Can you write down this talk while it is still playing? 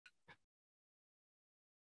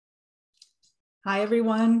Hi,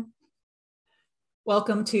 everyone.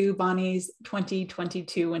 Welcome to Bonnie's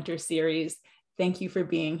 2022 Winter Series. Thank you for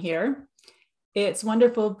being here. It's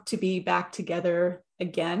wonderful to be back together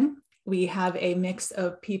again. We have a mix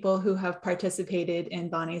of people who have participated in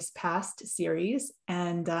Bonnie's past series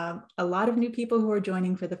and a lot of new people who are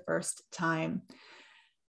joining for the first time.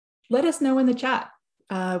 Let us know in the chat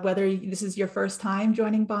whether this is your first time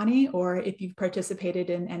joining Bonnie or if you've participated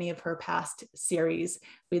in any of her past series.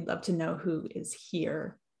 We'd love to know who is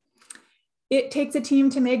here. It takes a team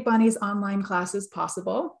to make Bonnie's online classes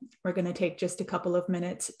possible. We're going to take just a couple of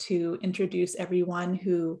minutes to introduce everyone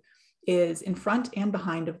who is in front and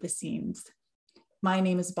behind of the scenes. My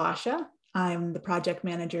name is Basha. I'm the project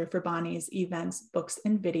manager for Bonnie's events, books,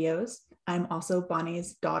 and videos. I'm also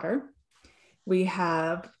Bonnie's daughter. We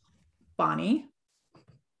have Bonnie,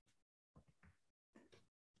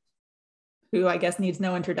 who I guess needs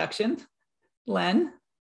no introduction. Len,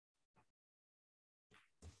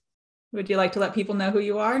 would you like to let people know who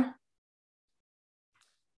you are?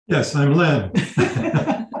 Yes, I'm Len.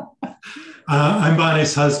 I'm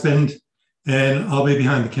Bonnie's husband, and I'll be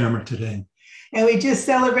behind the camera today. And we just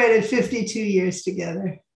celebrated 52 years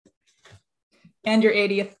together. And your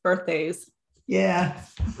 80th birthdays. Yeah.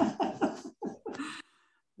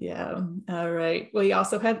 Yeah, all right. We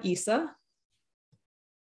also have Isa.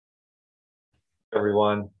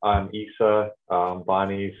 Everyone, I'm Isa,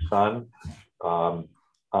 Bonnie's son. I'm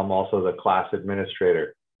also the class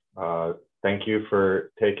administrator. Thank you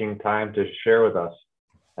for taking time to share with us,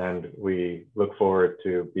 and we look forward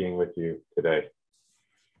to being with you today.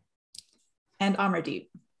 And Amardeep.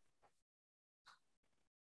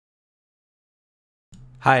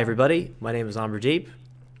 Hi, everybody. My name is Amardeep.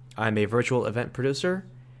 I'm a virtual event producer,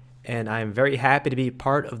 and I'm very happy to be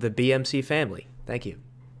part of the BMC family. Thank you.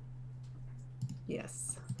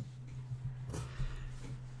 Yes.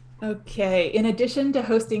 Okay, in addition to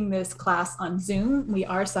hosting this class on Zoom, we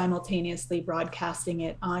are simultaneously broadcasting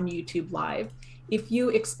it on YouTube Live. If you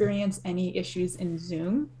experience any issues in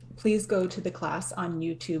Zoom, please go to the class on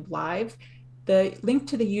YouTube Live. The link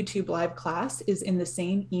to the YouTube Live class is in the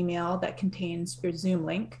same email that contains your Zoom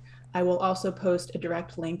link. I will also post a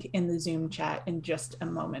direct link in the Zoom chat in just a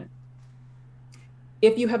moment.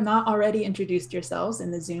 If you have not already introduced yourselves in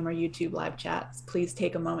the Zoom or YouTube live chats, please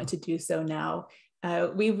take a moment to do so now.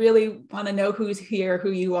 We really want to know who's here, who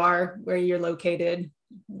you are, where you're located,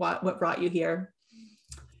 what brought you here.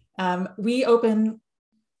 We open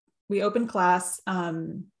class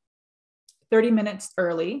 30 minutes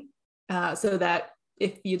early so that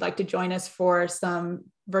if you'd like to join us for some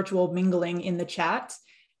virtual mingling in the chat,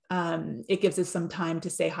 it gives us some time to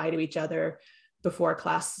say hi to each other before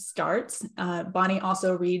class starts. Bonnie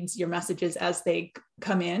also reads your messages as they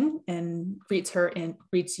come in and greets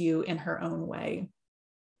you in her own way.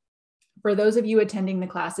 For those of you attending the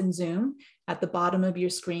class in Zoom, at the bottom of your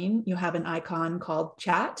screen, you have an icon called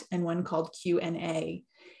chat and one called Q&A.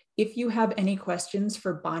 If you have any questions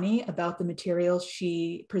for Bonnie about the materials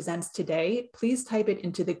she presents today, please type it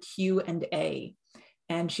into the Q&A,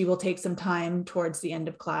 and she will take some time towards the end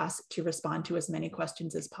of class to respond to as many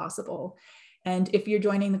questions as possible. And if you're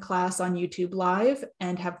joining the class on YouTube Live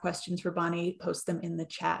and have questions for Bonnie, post them in the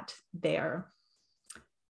chat there.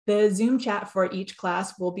 The Zoom chat for each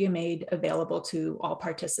class will be made available to all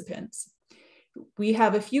participants. We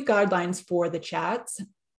have a few guidelines for the chats.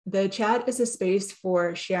 The chat is a space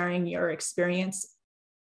for sharing your experiences,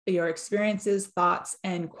 thoughts,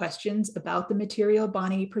 and questions about the material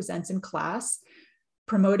Bonnie presents in class.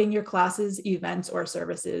 Promoting your class's events or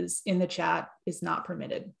services in the chat is not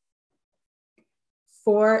permitted.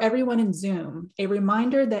 For everyone in Zoom, a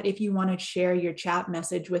reminder that if you want to share your chat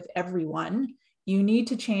message with everyone, you need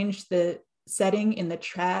to change the setting in the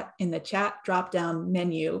chat drop-down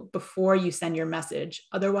menu before you send your message.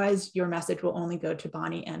 Otherwise, your message will only go to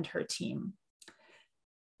Bonnie and her team.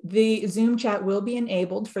 The Zoom chat will be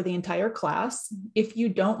enabled for the entire class. If you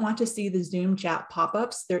don't want to see the Zoom chat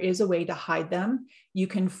pop-ups, there is a way to hide them. You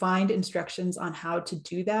can find instructions on how to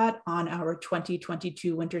do that on our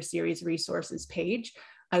 2022 Winter Series resources page.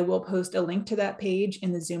 I will post a link to that page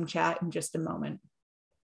in the Zoom chat in just a moment.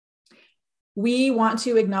 We want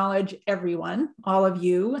to acknowledge everyone, all of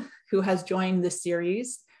you who has joined this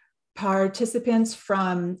series. Participants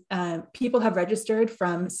from, people have registered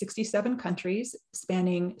from 67 countries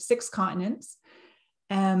spanning 6 continents.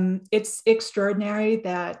 It's extraordinary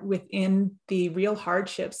that within the real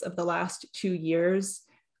hardships of the last 2 years,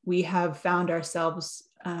 we have found ourselves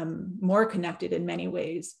more connected in many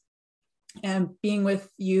ways. And being with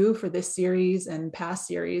you for this series and past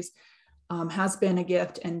series has been a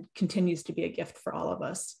gift and continues to be a gift for all of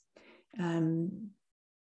us.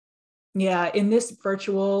 Yeah, in this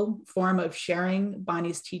virtual form of sharing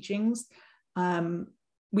Bonnie's teachings,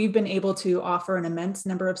 we've been able to offer an immense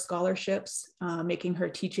number of scholarships, making her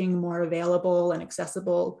teaching more available and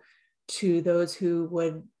accessible to those who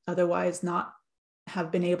would otherwise not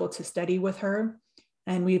have been able to study with her.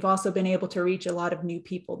 And we've also been able to reach a lot of new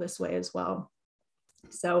people this way as well.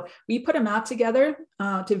 So we put a map together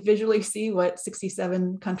to visually see what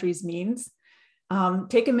 67 countries means.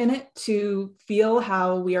 Take a minute to feel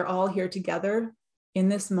how we are all here together in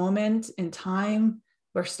this moment in time.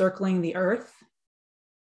 We're circling the earth.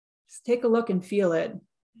 Just take a look and feel it.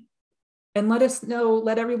 And let us know,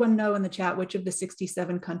 let everyone know in the chat which of the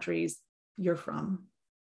 67 countries you're from.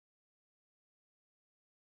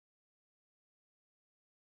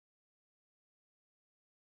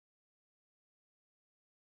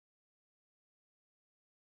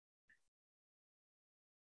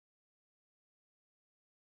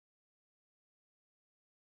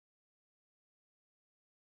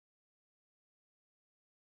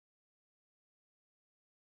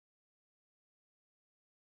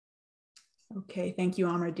 Okay, thank you,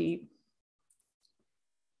 Amardeep.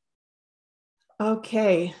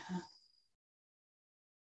 Okay.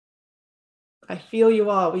 I feel you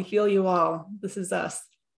all, we feel you all. This is us.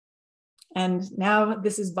 And now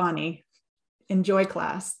this is Bonnie. Enjoy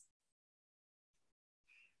class.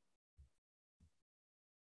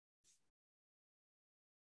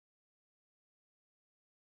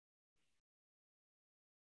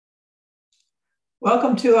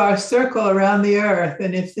 Welcome to our circle around the earth.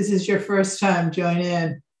 And if this is your first time, join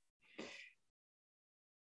in.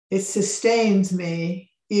 It sustains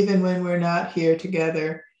me even when we're not here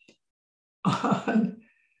together on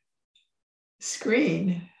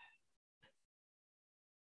screen.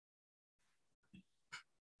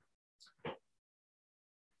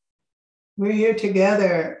 We're here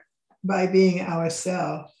together by being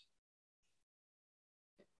ourselves.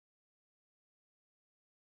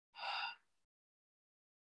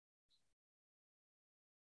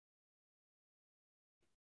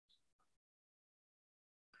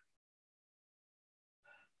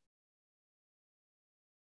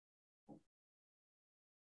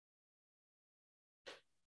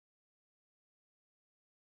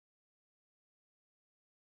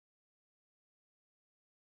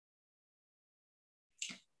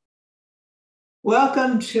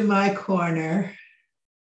 Welcome to my corner,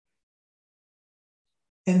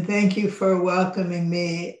 and thank you for welcoming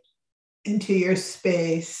me into your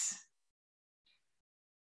space.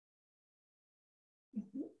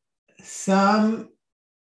 Some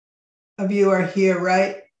of you are here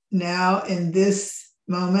right now in this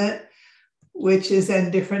moment, which is in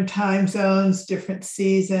different time zones, different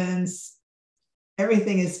seasons.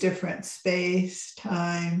 Everything is different: space,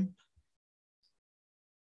 time,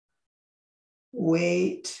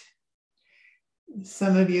 weight.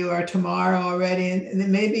 Some of you are tomorrow already, and then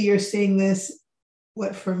maybe you're seeing this,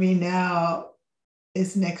 what for me now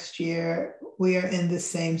is next year. We are in the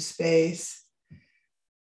same space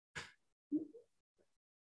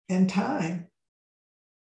and time.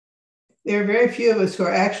 There are very few of us who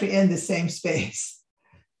are actually in the same space.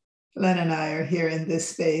 Len and I are here in this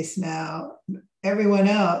space now. Everyone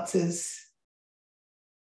else is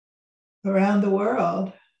around the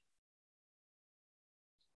world.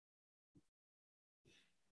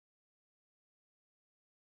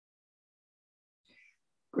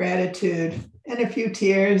 Gratitude and a few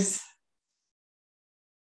tears.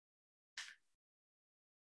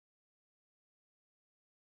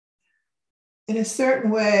 In a certain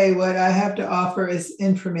way, what I have to offer is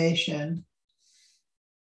information.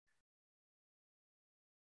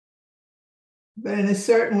 But in a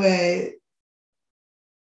certain way,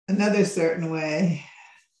 another certain way,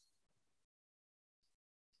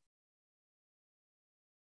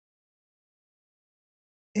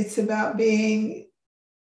 it's about being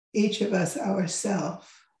each of us ourselves.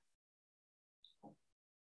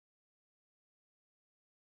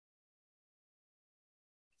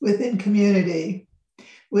 Within community,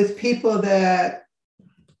 with people that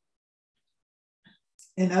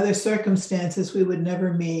in other circumstances we would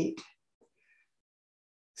never meet.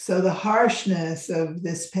 So the harshness of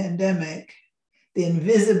this pandemic, the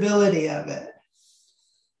invisibility of it,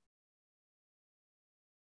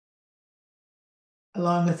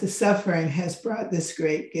 along with the suffering, has brought this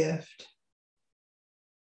great gift.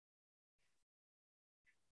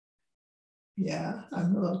 Yeah,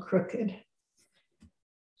 I'm a little crooked.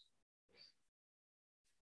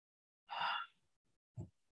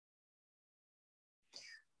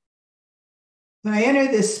 When I enter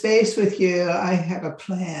this space with you, I have a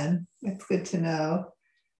plan. That's good to know.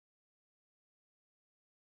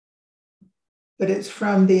 but it's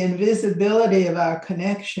from the invisibility of our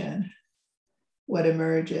connection what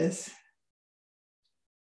emerges.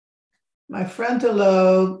 My frontal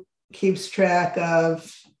lobe keeps track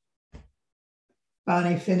of,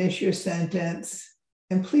 Bonnie, finish your sentence,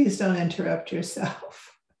 and please don't interrupt yourself.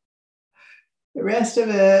 The rest of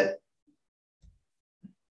it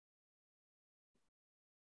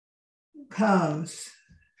comes.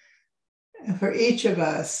 And for each of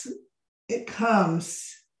us, it comes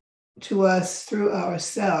to us through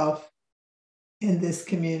ourself in this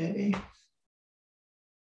community.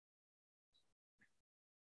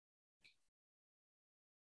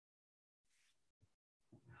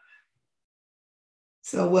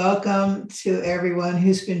 So welcome to everyone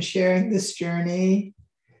who's been sharing this journey.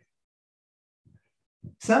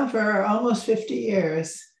 Some for almost 50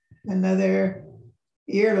 years. Another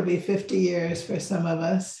year it'll be 50 years for some of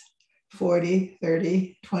us. 40,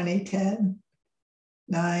 30, 20, 10,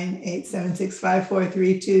 9, 8, 7, 6, 5, 4,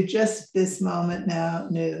 3, 2, just this moment now,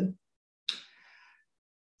 new.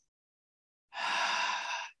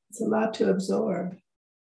 It's a lot to absorb,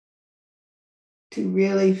 to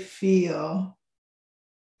really feel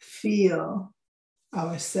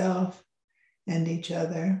ourselves and each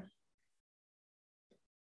other.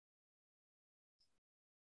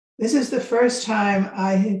 This is the first time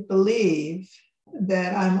I believe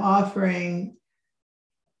that I'm offering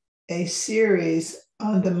a series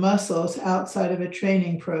on the muscles outside of a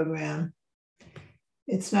training program.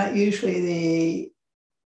 It's not usually the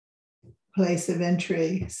place of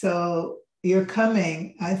entry. So you're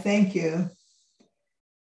coming. I thank you.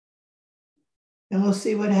 And we'll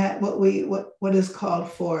see what is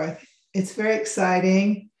called forth. It's very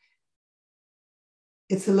exciting.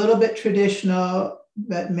 It's a little bit traditional,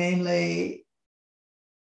 but mainly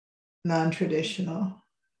non-traditional,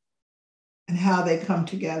 and how they come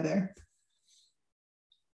together.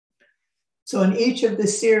 So in each of the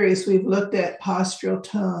series, we've looked at postural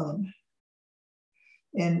tone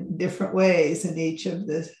in different ways in each of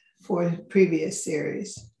the 4 previous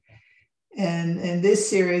series. And in this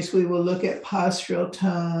series, we will look at postural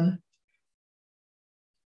tone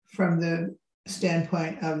from the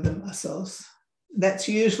standpoint of the muscles. That's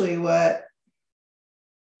usually what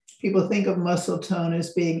people think of muscle tone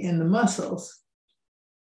as being in the muscles.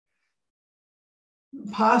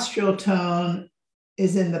 Postural tone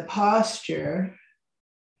is in the posture,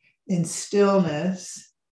 in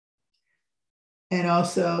stillness, and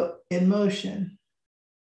also in motion.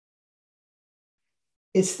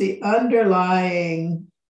 It's the underlying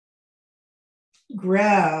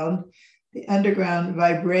ground, the underground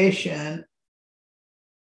vibration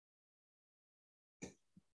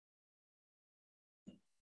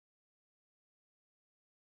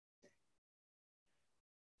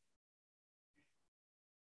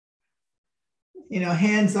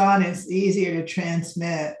hands-on is easier to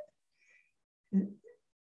transmit,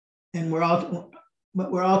 and we're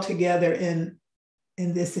all together in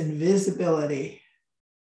this invisibility,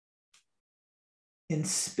 in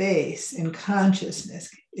space, in consciousness.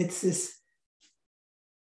 It's this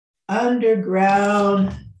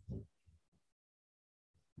underground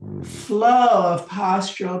flow of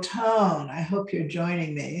postural tone. I hope you're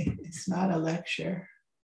joining me. It's not a lecture.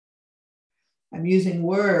 I'm using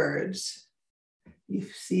words. You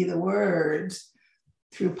see the words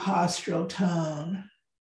through postural tone.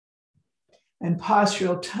 And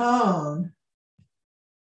postural tone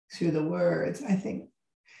through the words. I think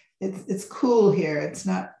it's cool here. It's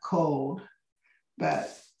not cold,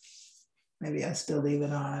 but maybe I'll still leave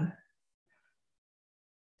it on.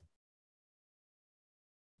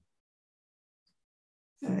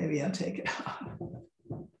 And maybe I'll take it off.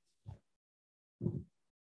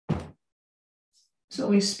 So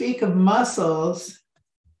we speak of muscles.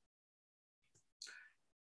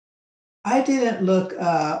 I didn't look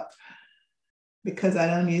up because I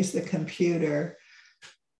don't use the computer,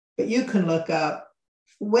 but you can look up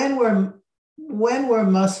when were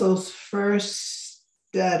muscles first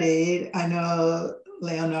studied. I know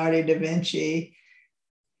Leonardo da Vinci,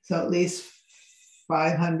 so at least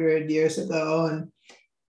 500 years ago,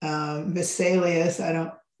 and Vesalius, I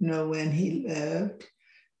don't know when he lived,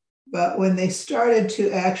 but when they started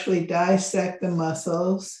to actually dissect the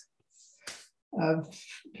muscles of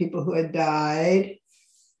people who had died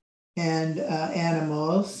and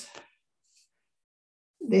animals,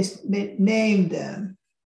 they named them.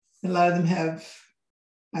 A lot of them have,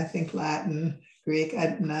 I think, Latin, Greek.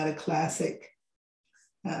 I'm not a classic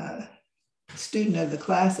student of the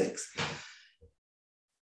classics.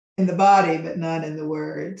 In the body, but not in the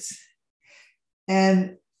words.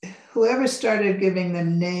 And whoever started giving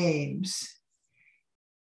them names,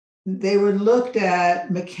 they were looked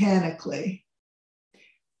at mechanically.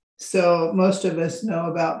 So most of us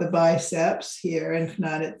know about the biceps here, and if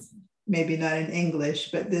not, it's maybe not in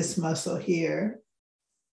English, but this muscle here,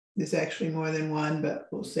 there's actually more than one, but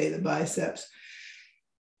we'll say the biceps,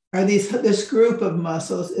 this group of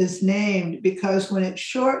muscles is named because when it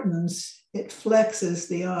shortens, it flexes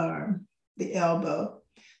the arm, the elbow.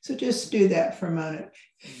 So just do that for a moment.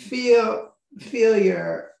 Feel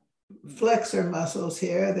your flexor muscles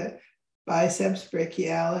here, the biceps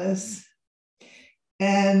brachialis.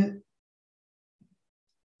 And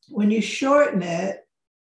when you shorten it,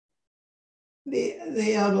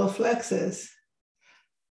 the elbow flexes.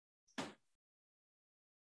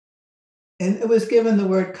 And it was given the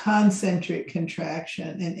word concentric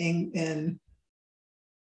contraction in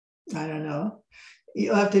I don't know.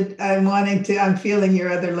 You'll have to, I'm feeling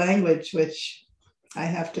your other language, which I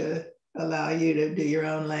have to allow you to do your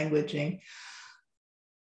own languaging.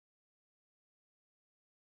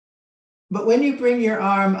 But when you bring your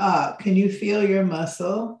arm up, can you feel your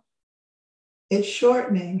muscle? It's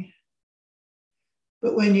shortening.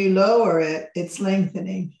 But when you lower it, it's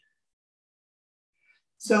lengthening.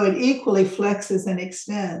 So it equally flexes and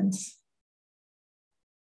extends.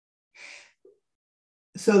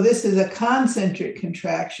 So this is a concentric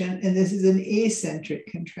contraction, and this is an eccentric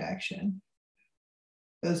contraction.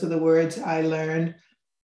 Those are the words I learned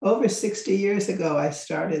over 60 years ago. I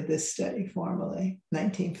started this study formally,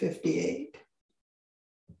 1958.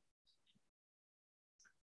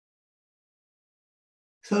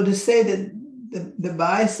 So to say that the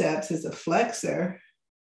biceps is a flexor,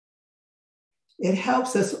 it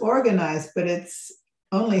helps us organize, but it's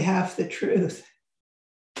only half the truth.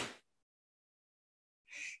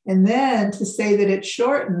 And then to say that it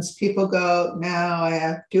shortens, people go, now I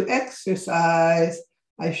have to exercise.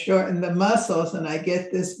 I shorten the muscles and I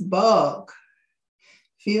get this bulk.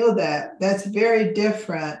 Feel that. That's very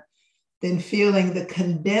different than feeling the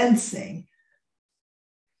condensing.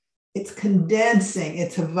 It's condensing,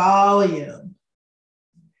 it's a volume.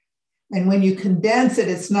 And when you condense it,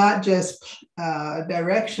 it's not just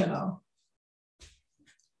directional.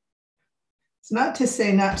 It's not to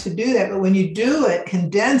say not to do that, but when you do it,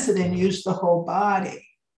 condense it and use the whole body.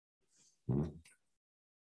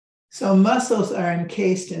 So muscles are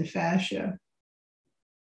encased in fascia.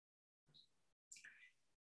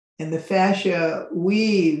 And the fascia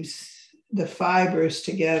weaves the fibers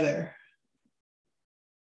together.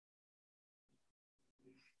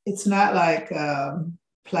 It's not like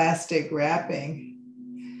plastic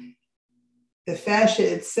wrapping. The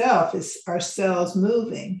fascia itself is our cells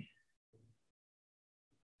moving.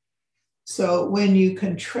 So when you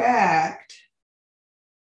contract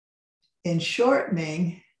in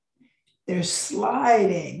shortening, there's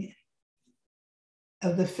sliding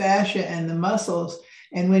of the fascia and the muscles.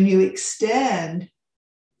 And when you extend,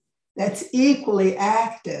 that's equally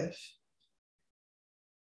active.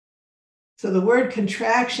 So the word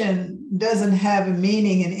contraction doesn't have a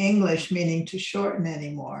meaning in English, meaning to shorten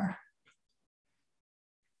anymore.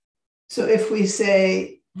 So if we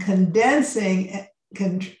say condensing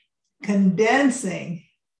and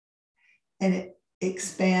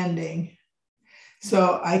expanding,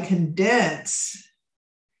 so I condense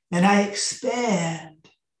and I expand,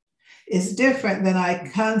 is different than I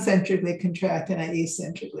concentrically contract and I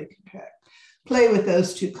eccentrically contract. Play with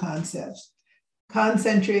those two concepts,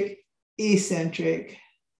 concentric, eccentric,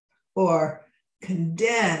 or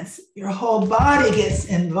condense. Your whole body gets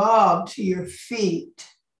involved to your feet.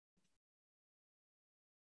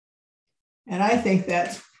 And I think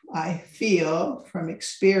I feel from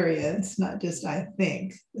experience, not just I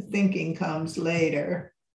think, the thinking comes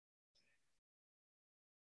later,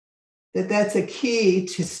 that's a key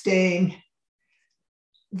to staying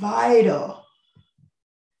vital.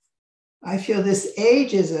 I feel this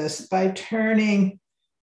ages us by turning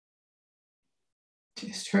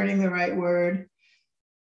the right word,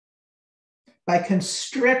 by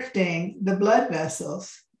constricting the blood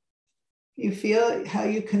vessels. You feel how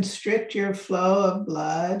you constrict your flow of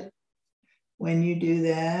blood when you do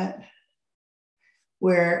that,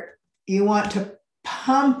 where you want to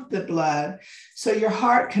pump the blood so your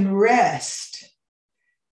heart can rest.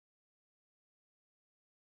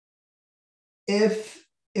 If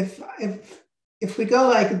we go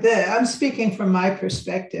like this, I'm speaking from my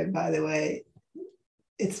perspective, by the way,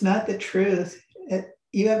 it's not the truth.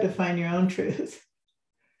 You have to find your own truth.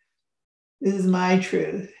 This is my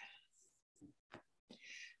truth.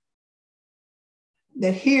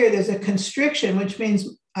 That here there's a constriction, which means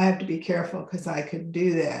I have to be careful because I could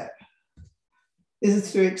do that. This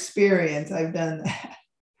is through experience. I've done that.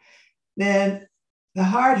 Then the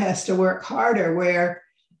heart has to work harder, where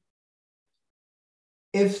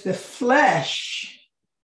if the flesh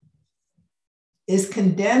is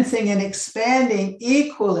condensing and expanding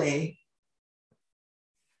equally,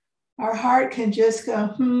 our heart can just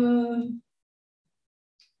go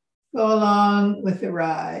along with the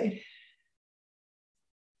ride.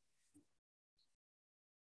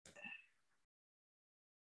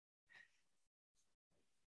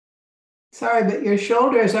 Sorry, but your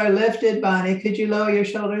shoulders are lifted, Bonnie. Could you lower your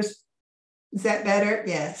shoulders? Is that better?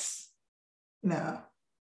 Yes. No.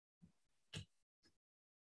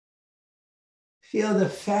 Feel the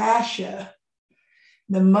fascia,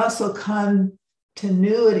 the muscle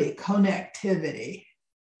continuity, connectivity,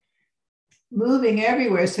 moving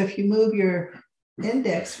everywhere. So if you move your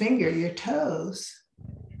index finger, your toes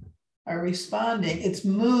are responding. It's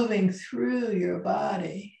moving through your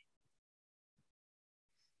body.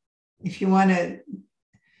 If you want to,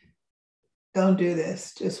 don't do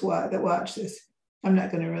this, just watch this. I'm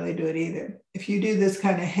not going to really do it either. If you do this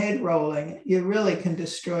kind of head rolling, you really can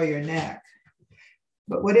destroy your neck.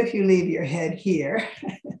 But what if you leave your head here?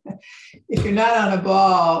 If you're not on a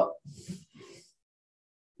ball,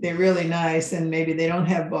 they're really nice, and maybe they don't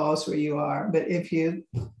have balls where you are. But if you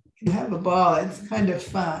have a ball, it's kind of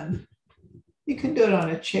fun. You can do it on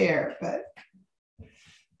a chair, but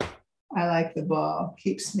I like the ball.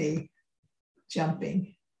 Keeps me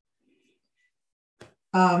jumping.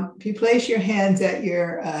 If you place your hands at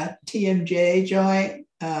your TMJ joint,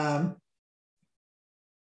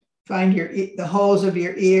 find the holes of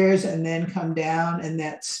your ears and then come down in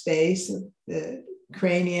that space of the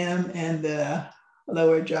cranium and the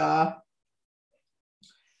lower jaw.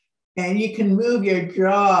 And you can move your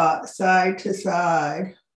jaw side to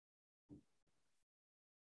side.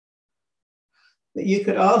 But you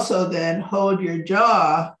could also then hold your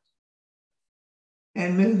jaw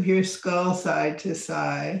and move your skull side to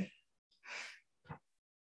side.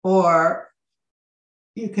 Or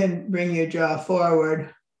you can bring your jaw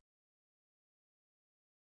forward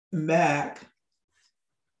and back.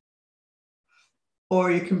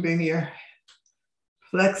 Or you can bring your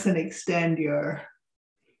flex and extend your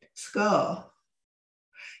skull.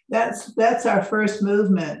 That's our first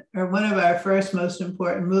movement, or one of our first most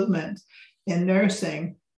important movements in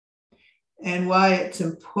nursing, and why it's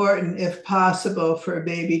important, if possible, for a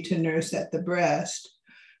baby to nurse at the breast,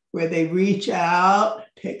 where they reach out,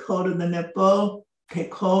 take hold of the nipple,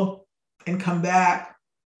 take hold and come back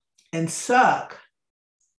and suck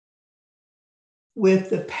with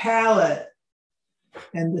the palate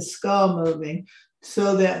and the skull moving.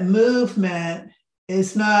 So that movement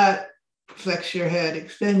is not flex your head,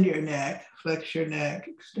 extend your neck, flex your neck,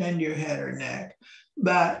 extend your head or neck,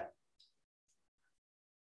 but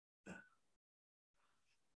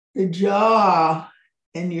the jaw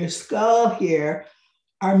and your skull here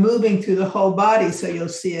are moving through the whole body. So you'll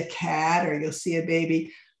see a cat or you'll see a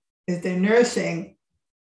baby. If they're nursing,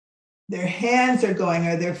 their hands are going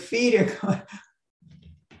or their feet are going.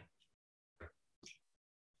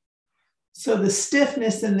 So the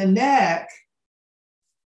stiffness in the neck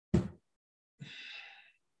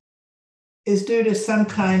is due to some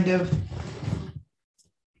kind of,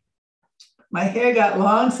 my hair got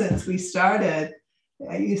long since we started.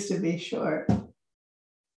 I used to be short.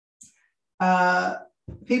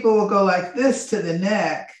 People will go like this to the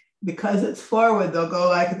neck. Because it's forward, they'll go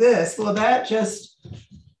like this. Well, that just,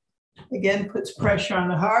 again, puts pressure on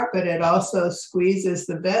the heart, but it also squeezes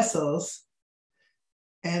the vessels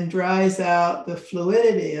and dries out the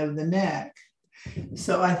fluidity of the neck.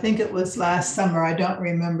 So I think it was last summer, I don't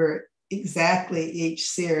remember exactly each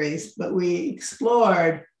series, but we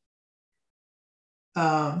explored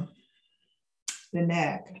the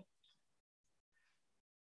neck.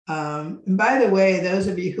 And by the way, those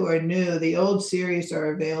of you who are new, the old series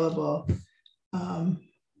are available.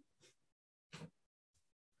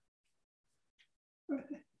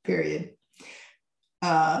 Period.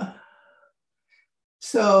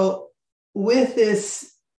 So with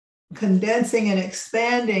this condensing and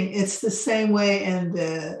expanding, it's the same way in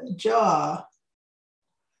the jaw.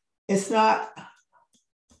 It's not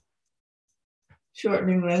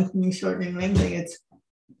shortening, lengthening, it's,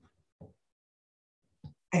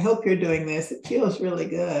 I hope you're doing this. It feels really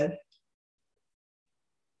good.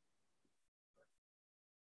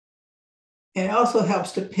 And it also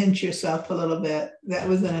helps to pinch yourself a little bit. That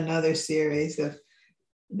was in another series of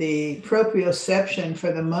the proprioception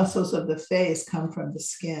for the muscles of the face come from the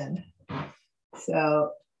skin.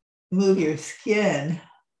 So move your skin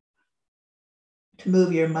to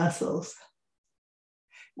move your muscles,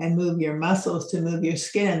 and move your muscles to move your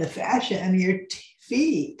skin and the fascia and your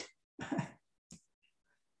feet.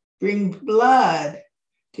 Bring blood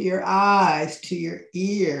to your eyes, to your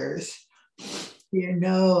ears, to your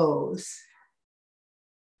nose.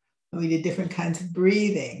 We did different kinds of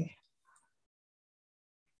breathing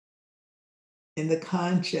in the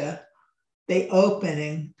concha. They open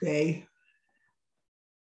and they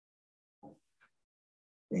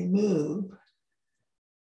move.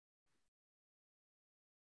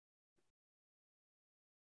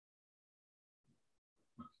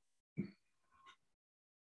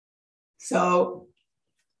 So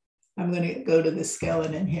I'm going to go to the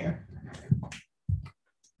skeleton here.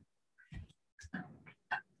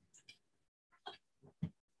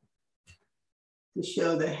 To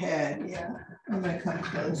show the head, yeah. I'm going to come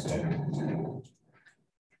closer.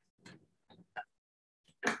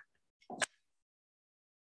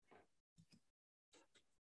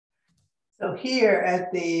 So here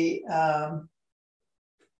at the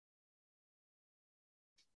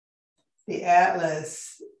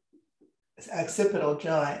atlas occipital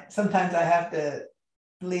joint, sometimes I have to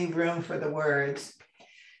leave room for the words,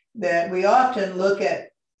 that we often look at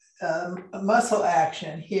muscle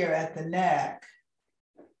action here at the neck,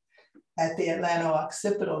 at the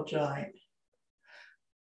atlanto-occipital joint.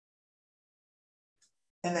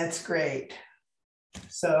 And that's great.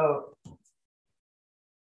 So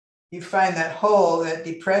you find that hole, that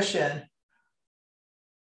depression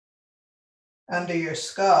under your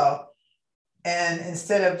skull. And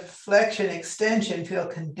instead of flexion extension, feel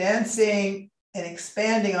condensing and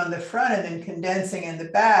expanding on the front and then condensing in the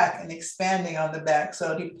back and expanding on the back.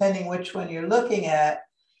 So depending which one you're looking at,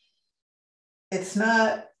 it's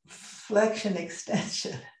not flexion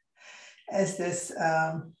extension as this,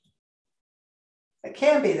 it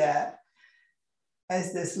can be that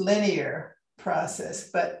as this linear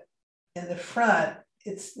process, but in the front,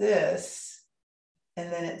 it's this,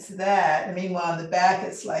 and then it's that. And meanwhile, in the back,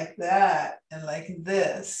 it's like that and like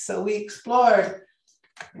this. So we explored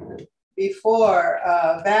before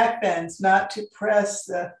back bends, not to press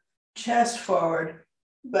the chest forward,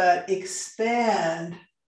 but expand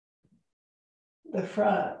the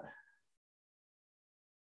front.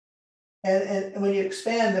 And when you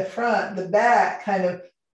expand the front, the back kind of,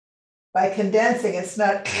 by condensing, it's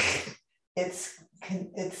not, it's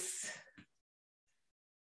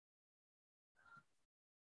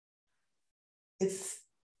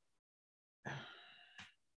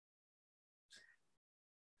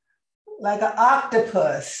like an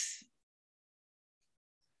octopus,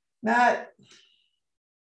 not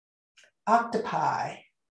octopi,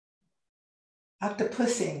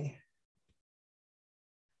 octopussing.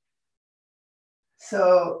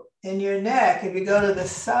 So in your neck, if you go to the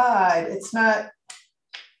side, it's not,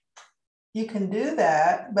 you can do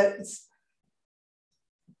that, but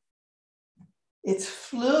it's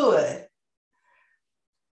fluid.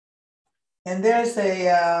 And there's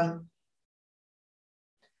a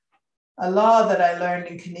law that I learned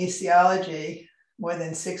in kinesiology more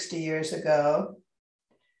than 60 years ago,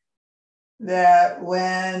 that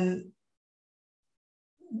when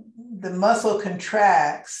the muscle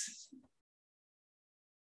contracts,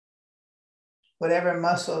 whatever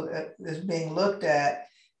muscle is being looked at,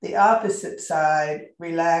 the opposite side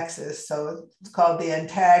relaxes. So it's called the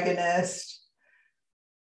antagonist.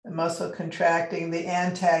 The muscle contracting, the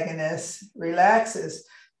antagonist relaxes.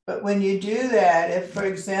 But when you do that, if, for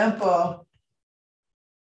example,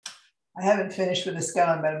 I haven't finished with the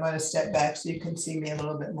skeleton, but I'm going to step back so you can see me a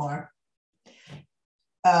little bit more.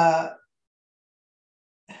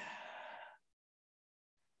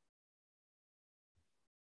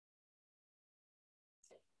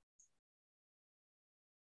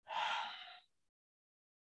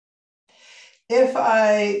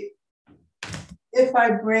 If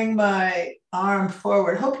I bring my arm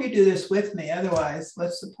forward, hope you do this with me, otherwise,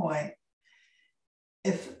 what's the point?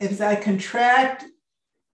 If I contract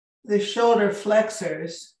the shoulder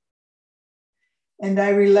flexors and I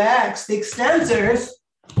relax the extensors,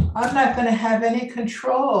 I'm not going to have any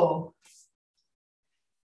control.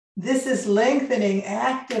 This is lengthening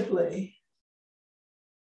actively.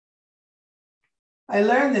 I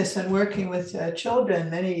learned this in working with children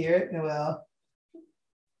many years, well,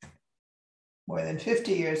 more than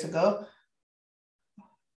 50 years ago,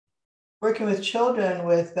 working with children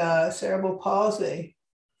with cerebral palsy,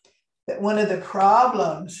 that one of the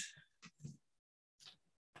problems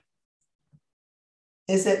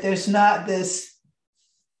is that there's not this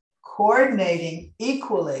coordinating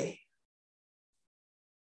equally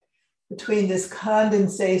between this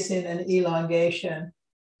condensation and elongation.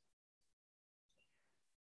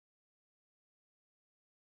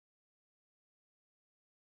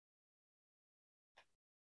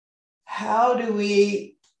 How do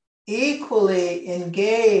we equally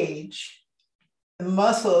engage the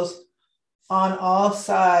muscles on all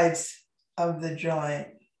sides of the joint?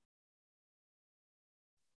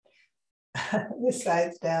 This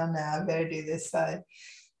side's down now. I better do this side.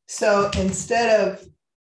 So instead of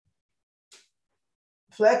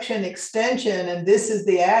flexion, extension, and this is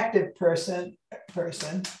the active person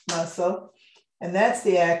muscle, and that's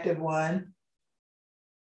the active one.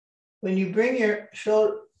 When you bring your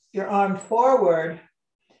arm forward,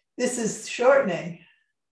 this is shortening.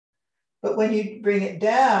 But when you bring it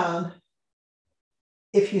down,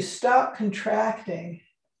 if you stop contracting,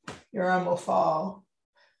 your arm will fall.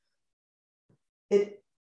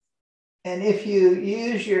 And if you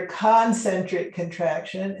use your concentric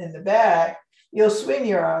contraction in the back, you'll swing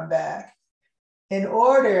your arm back. In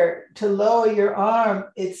order to lower your arm,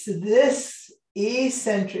 it's this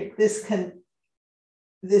eccentric, this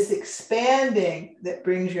expanding that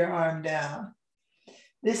brings your arm down.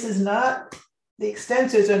 This is not, the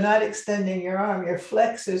extensors are not extending your arm, your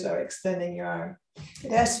flexors are extending your arm.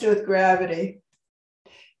 It has to do with gravity.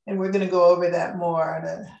 And we're going to go over that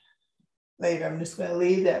more later. I'm just going to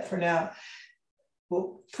leave that for now.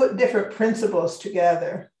 We'll put different principles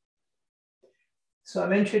together. So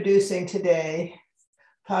I'm introducing today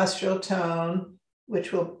postural tone,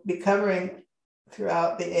 which we'll be covering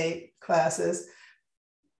throughout the 8 classes,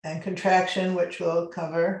 and contraction, which we'll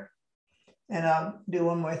cover. And I'll do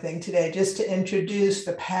one more thing today, just to introduce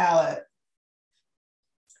the palate.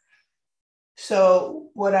 So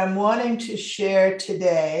what I'm wanting to share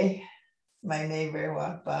today, my neighbor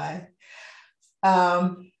walked by,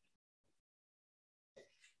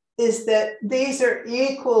 is that these are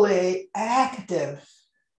equally active.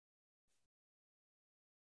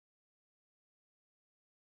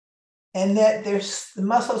 And that the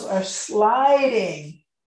muscles are sliding.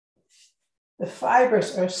 The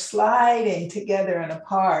fibers are sliding together and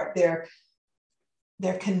apart. They're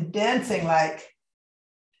condensing, like,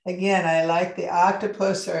 again, I like the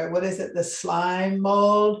octopus, or what is it, the slime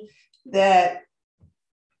mold, that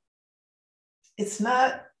it's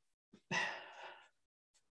not,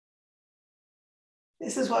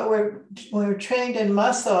 this is what when we're trained in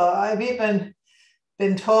muscle. I've even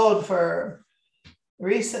been told for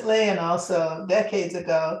recently and also decades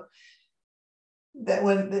ago that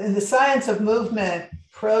when in the science of movement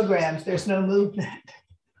programs, there's no movement.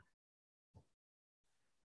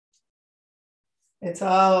 It's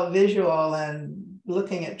all visual and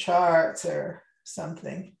looking at charts or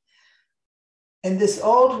something. And this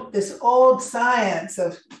old science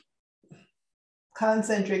of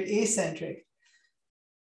concentric, eccentric,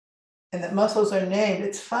 and that muscles are named,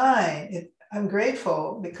 it's fine. I'm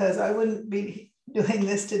grateful, because I wouldn't be doing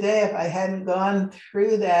this today if I hadn't gone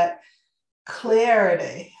through that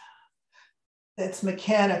clarity that's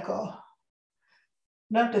mechanical.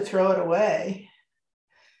 Not to throw it away.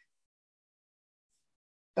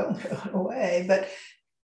 Don't throw it away, but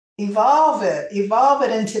evolve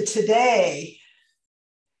it into today,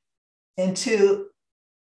 into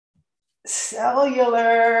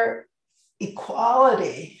cellular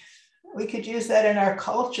equality. We could use that in our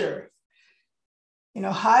culture. You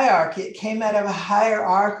know, hierarchy, it came out of a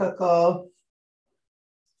hierarchical,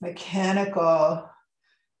 mechanical.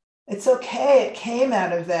 It's okay, it came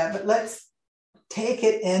out of that, but let's take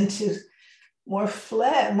it into more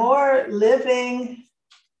living,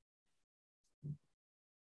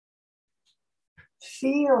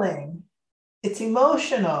 feeling. It's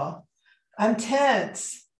emotional. I'm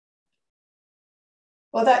tense.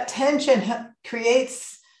 Well, that tension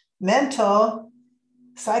creates mental,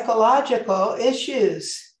 psychological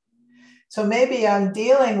issues. So maybe I'm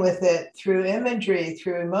dealing with it through imagery,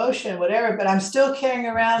 through emotion, whatever, but I'm still carrying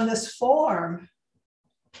around this form.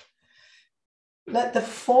 Let the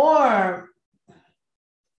form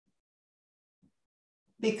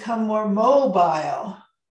become more mobile,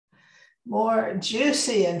 more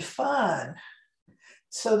juicy and fun,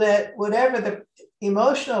 so that whatever the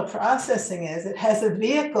emotional processing is, it has a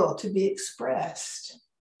vehicle to be expressed.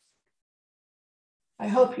 I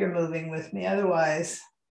hope you're moving with me, otherwise,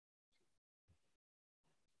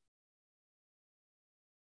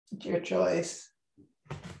 it's your choice.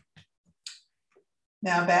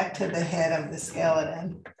 Now back to the head of the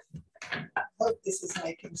skeleton. I hope this is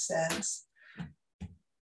making sense.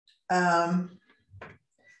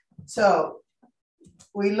 So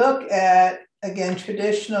we look at, again,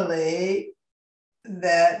 traditionally,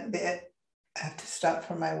 that I have to stop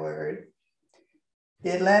for my word.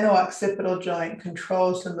 The atlanto-occipital joint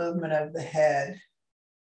controls the movement of the head.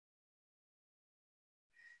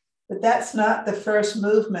 But that's not the first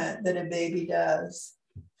movement that a baby does.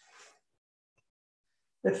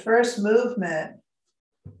 The first movement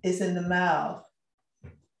is in the mouth.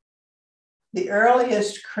 The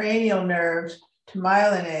earliest cranial nerve to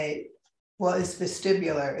myelinate, well, is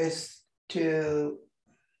vestibular, is to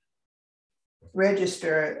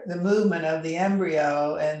register the movement of the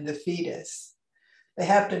embryo and the fetus. They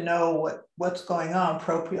have to know what's going on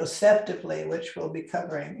proprioceptively, which we'll be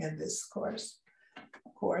covering in this course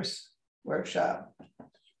workshop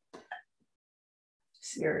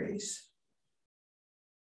series.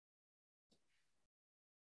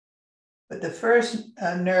 But the first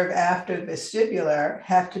nerve after vestibular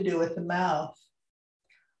have to do with the mouth,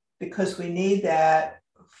 because we need that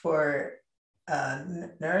for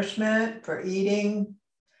nourishment, for eating,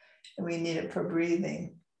 and we need it for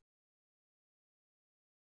breathing.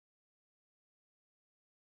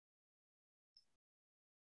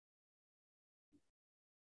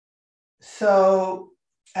 So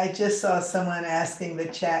I just saw someone asking the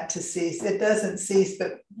chat to cease. It doesn't cease,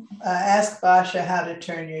 but ask Fascia how to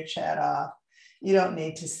turn your chat off. You don't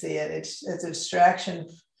need to see it. It's a distraction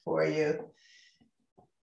for you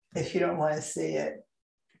if you don't want to see it.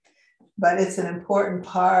 But it's an important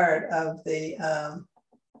part of the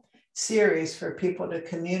series for people to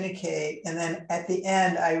communicate. And then at the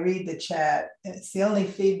end, I read the chat. It's the only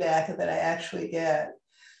feedback that I actually get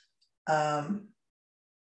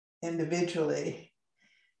individually.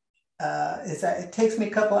 It takes me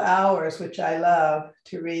a couple hours, which I love,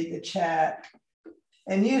 to read the chat.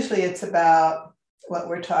 And usually it's about what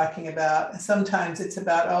we're talking about. Sometimes it's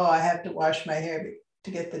about, oh, I have to wash my hair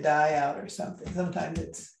to get the dye out or something. Sometimes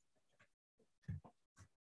it's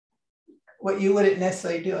what you wouldn't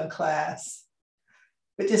necessarily do in class,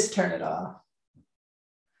 but just turn it off.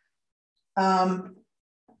 I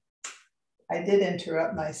did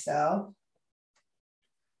interrupt myself,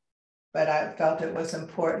 but I felt it was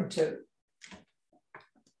important to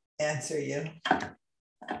answer you.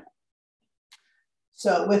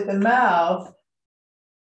 So with the mouth,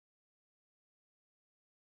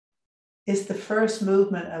 is the first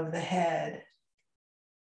movement of the head.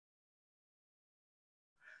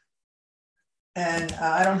 And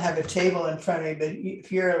I don't have a table in front of me, but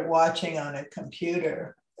if you're watching on a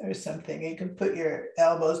computer or something, you can put your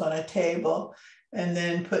elbows on a table and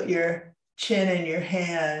then put your chin in your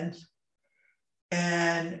hand.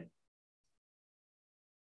 And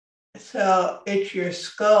so it's your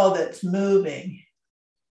skull that's moving.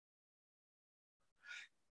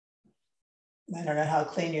 I don't know how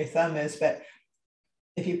clean your thumb is, but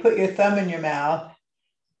if you put your thumb in your mouth,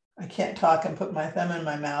 I can't talk and put my thumb in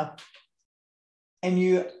my mouth, and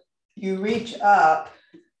you reach up,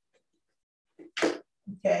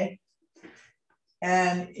 okay,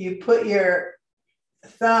 and you put your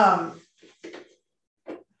thumb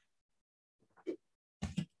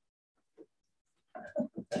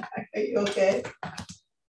are you okay?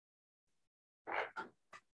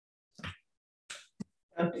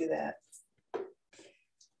 Don't do that.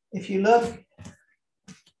 If you look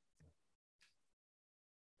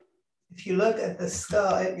at the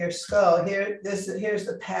skull, at your skull, here's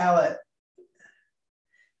the palate.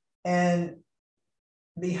 And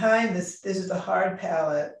behind this is the hard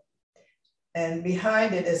palate. And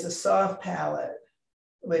behind it is a soft palate,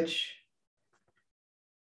 which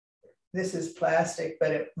this is plastic,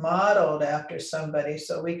 but it modeled after somebody,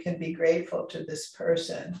 so we can be grateful to this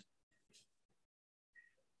person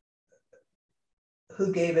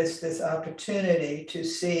who gave us this opportunity to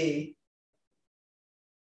see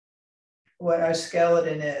what our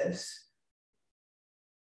skeleton is.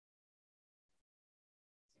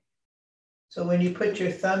 So when you put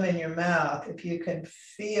your thumb in your mouth, if you can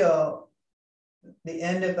feel the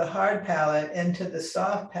end of the hard palate into the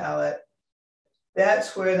soft palate,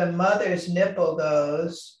 that's where the mother's nipple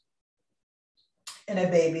goes in a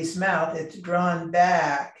baby's mouth. It's drawn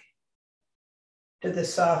back to the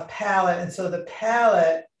soft palate. And so the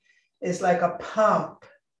palate is like a pump.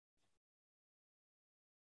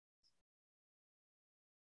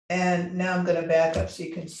 And now I'm going to back up so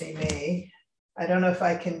you can see me. I don't know if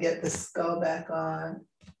I can get the skull back on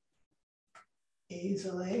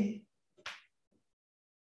easily.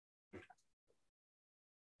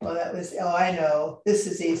 Well, that was, oh, I know, this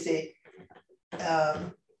is easy.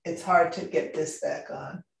 It's hard to get this back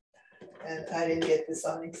on. And I didn't get this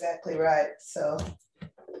on exactly right. So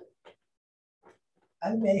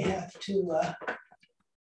I may have to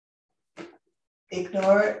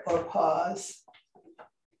ignore it or pause.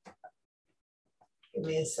 Give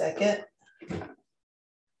me a second.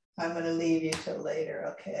 I'm going to leave you till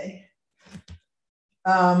later, okay?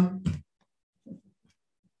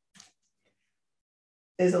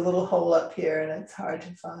 There's a little hole up here and it's hard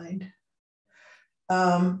to find.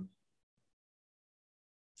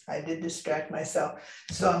 I did distract myself.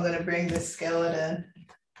 So I'm going to bring the skeleton.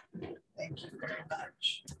 Thank you very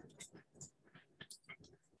much.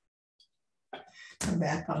 I'm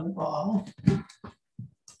back on the ball.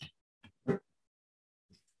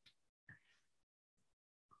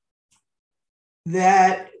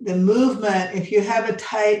 that the movement, if you have a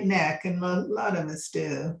tight neck, and a lot of us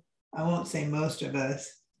do, I won't say most of us,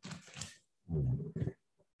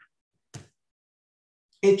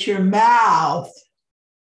 it's your mouth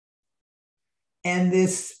and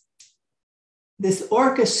this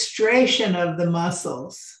orchestration of the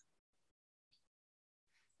muscles,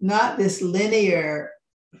 not this linear.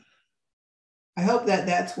 I hope that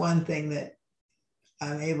that's one thing that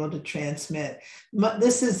I'm able to transmit.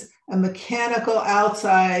 This is a mechanical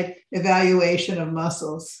outside evaluation of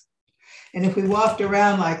muscles. And if we walked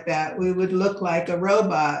around like that, we would look like a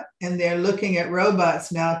robot. And they're looking at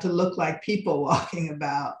robots now to look like people walking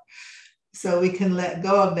about. So we can let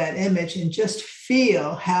go of that image and just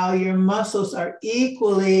feel how your muscles are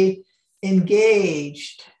equally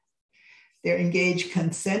engaged. They're engaged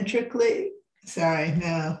concentrically. Sorry,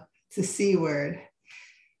 no, it's a C word.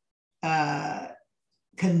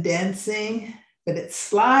 Condensing, but it's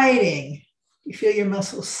sliding. You feel your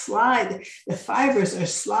muscles slide. The fibers are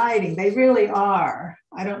sliding. They really are.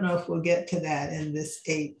 I don't know if we'll get to that in this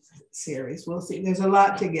 8th series. We'll see. There's a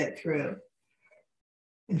lot to get through.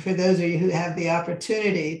 And for those of you who have the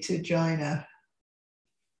opportunity to join a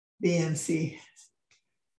BMC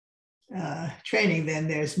training, then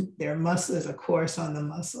there's a course on the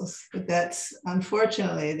muscles. But that's,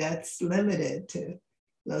 unfortunately, that's limited to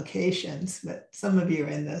locations, but some of you are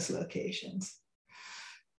in those locations.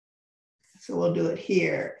 So we'll do it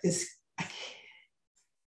here. Is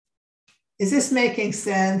this making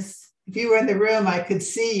sense? If you were in the room, I could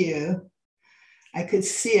see you. I could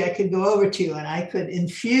go over to you and I could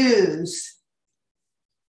infuse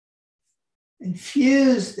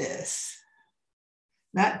this,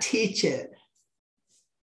 not teach it.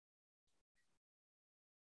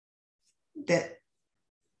 That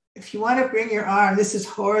if you want to bring your arm, this is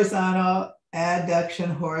horizontal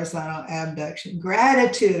adduction, horizontal abduction.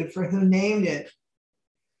 Gratitude for who named it.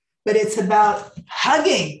 But it's about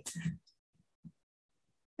hugging.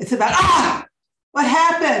 It's about, what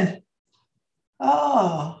happened?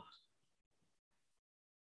 Oh,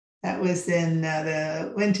 that was in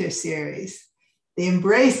the winter series. The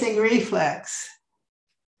embracing reflex.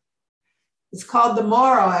 It's called the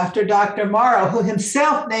Morrow after Dr. Morrow, who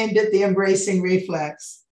himself named it the embracing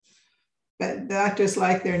reflex. But doctors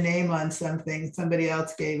like their name on something. Somebody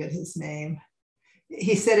else gave it his name.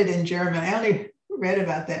 He said it in German. I only read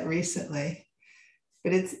about that recently.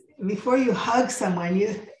 But it's before you hug someone,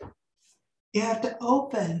 you have to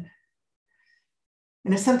open.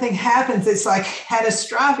 And if something happens, it's like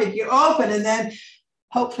catastrophic. You open and then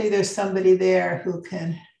hopefully there's somebody there who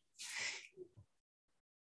can.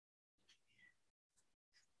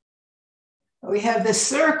 We have this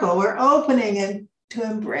circle. We're opening and to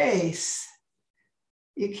embrace.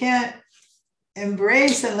 You can't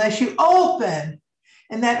embrace unless you open.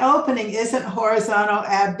 And that opening isn't horizontal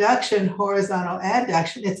abduction, horizontal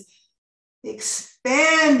adduction. It's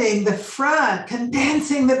expanding the front,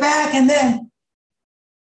 condensing the back, and then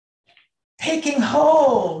taking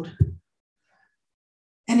hold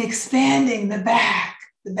and expanding the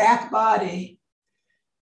back body.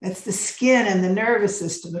 That's the skin and the nervous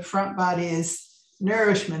system. The front body is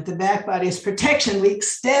nourishment. The back body is protection. We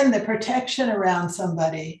extend the protection around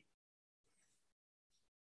somebody.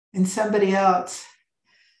 And somebody else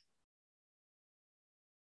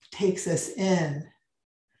takes us in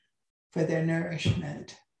for their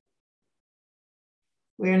nourishment.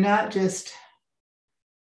 We're not just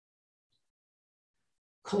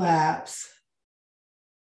collapse.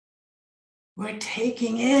 We're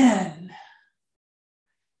taking in.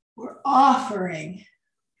 We're offering.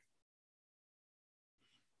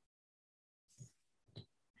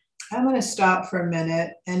 I'm going to stop for a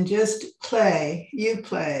minute and just play. You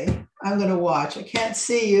play. I'm going to watch. I can't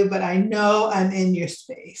see you, but I know I'm in your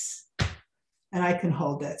space and I can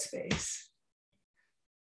hold that space.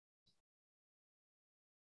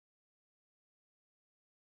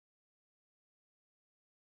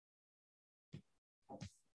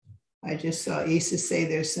 I just saw Issa say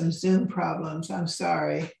there's some Zoom problems. I'm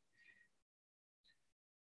sorry.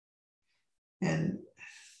 And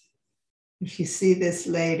if you see this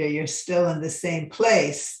later, you're still in the same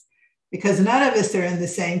place because none of us are in the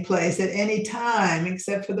same place at any time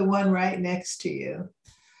except for the one right next to you.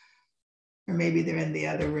 Or maybe they're in the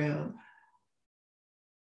other room.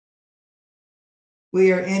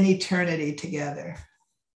 We are in eternity together.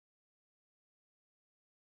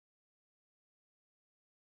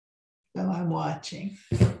 So I'm watching.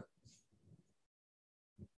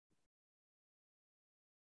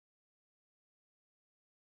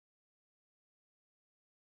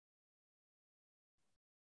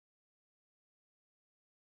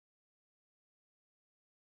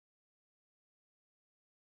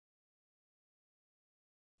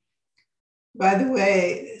 By the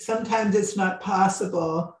way, sometimes it's not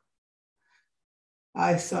possible.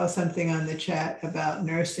 I saw something on the chat about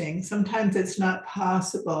nursing. Sometimes it's not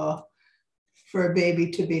possible for a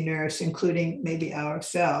baby to be nursed, including maybe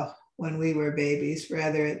ourselves when we were babies.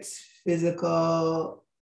 Rather, it's physical,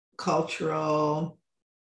 cultural,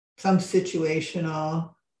 some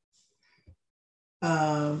situational.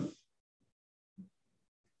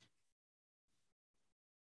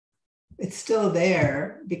 It's still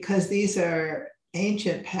there because these are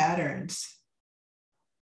ancient patterns.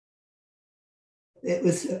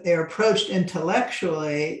 They're approached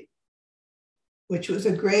intellectually, which was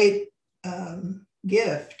a great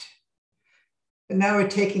gift. But now we're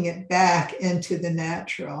taking it back into the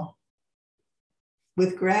natural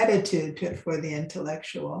with gratitude for the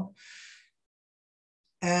intellectual.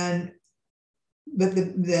 But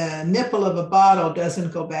the nipple of a bottle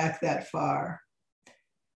doesn't go back that far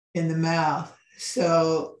in the mouth.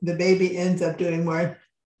 So the baby ends up doing more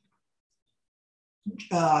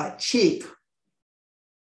cheek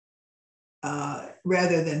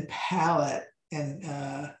rather than palate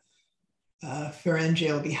and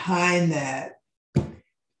pharyngeal behind that.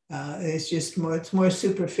 It's just more, it's more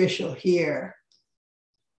superficial here.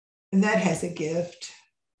 And that has a gift.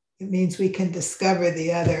 It means we can discover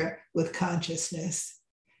the other with consciousness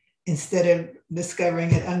instead of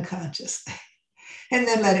discovering it unconsciously. And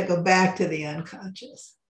then let it go back to the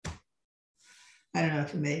unconscious. I don't know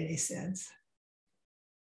if it made any sense,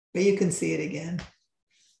 but you can see it again.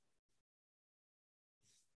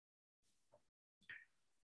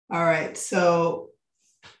 All right, so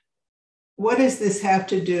what does this have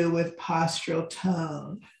to do with postural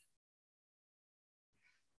tone?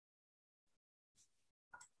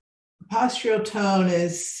 Postural tone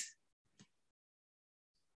is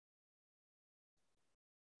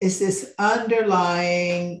this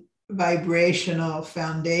underlying vibrational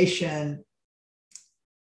foundation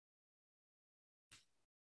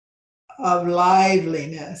of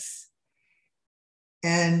liveliness.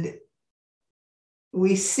 And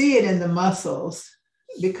we see it in the muscles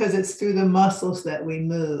because it's through the muscles that we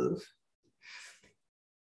move.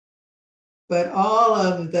 But all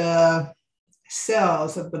of the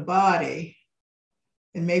cells of the body,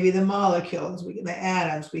 and maybe the molecules, the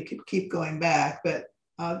atoms, we could keep going back, but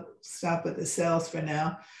I'll stop with the cells for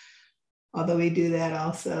now, although we do that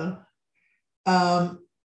also, are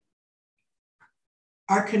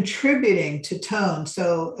contributing to tone.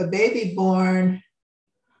 So a baby born,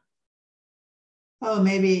 oh,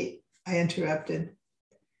 maybe I interrupted.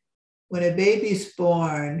 When a baby's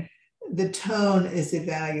born, the tone is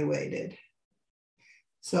evaluated.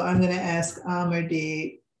 So I'm going to ask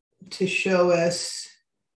Amardeep to show us,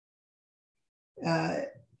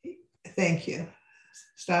 thank you.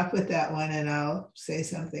 Stop with that one and I'll say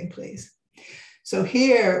something, please. So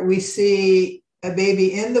here we see a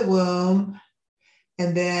baby in the womb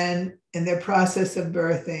and then in their process of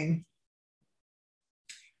birthing.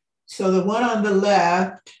 So the one on the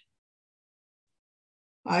left,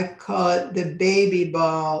 I call it the baby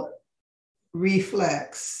ball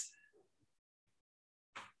reflex.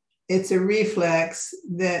 It's a reflex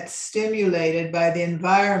that's stimulated by the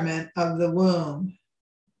environment of the womb.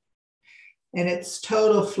 And it's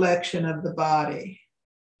total flexion of the body.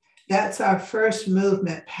 That's our first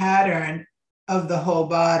movement pattern of the whole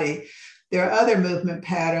body. There are other movement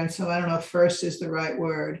patterns, so I don't know if first is the right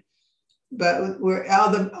word, but all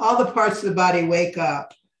the parts of the body wake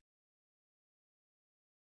up.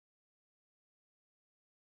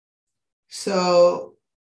 So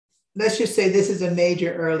let's just say this is a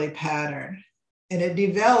major early pattern, and it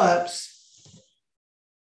develops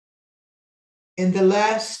in the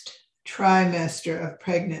last trimester of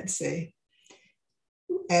pregnancy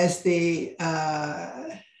as the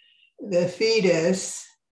fetus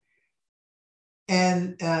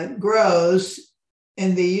and grows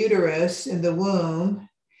in the uterus, in the womb,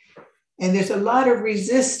 and there's a lot of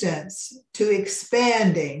resistance to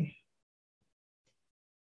expanding.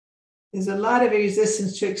 There's a lot of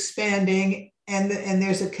resistance to expanding, and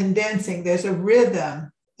there's a condensing, there's a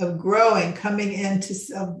rhythm of growing, coming into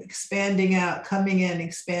expanding out, coming in,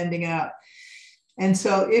 expanding out. And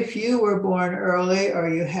so if you were born early or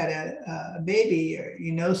you had a baby or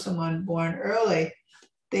you know someone born early,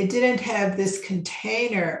 they didn't have this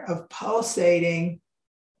container of pulsating,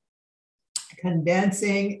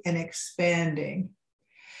 condensing, and expanding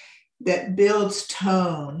that builds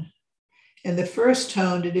tone. And the first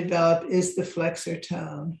tone to develop is the flexor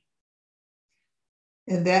tone.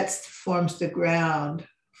 And that forms the ground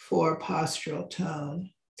for postural tone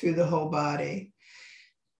through the whole body.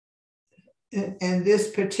 And this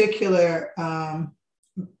particular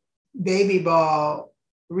baby ball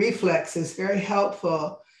reflex is very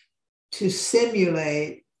helpful to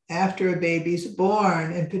simulate after a baby's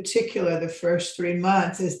born, in particular the first 3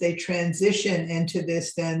 months, as they transition into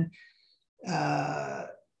this then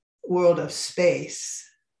world of space.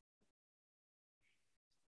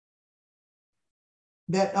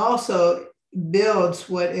 That also builds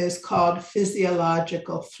what is called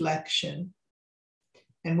physiological flexion.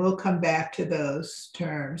 And we'll come back to those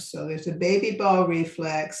terms. So there's a baby ball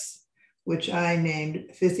reflex, which I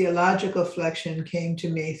named physiological flexion, came to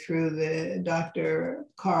me through the Dr.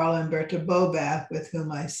 Carl and Berta Bobath, with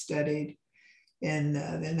whom I studied in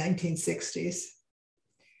the 1960s.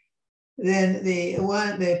 Then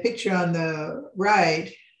the picture on the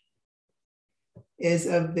right is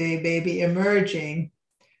of the baby emerging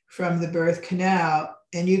from the birth canal,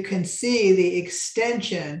 and you can see the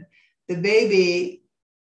extension. The baby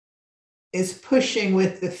is pushing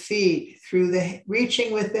with the feet through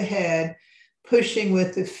reaching with the head, pushing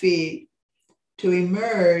with the feet to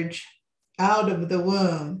emerge out of the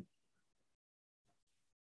womb.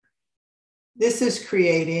 This is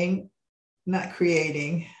not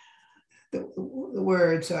creating, the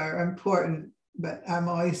words are important, but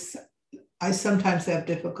I sometimes have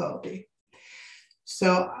difficulty.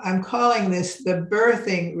 So I'm calling this the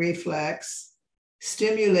birthing reflex,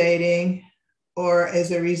 stimulating, or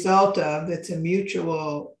as a result of, it's a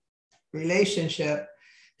mutual relationship,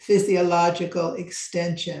 physiological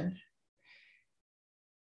extension.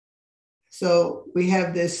 So we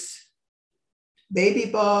have this baby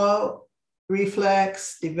ball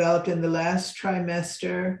reflex developed in the last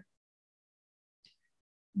trimester,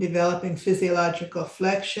 developing physiological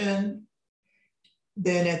flexion.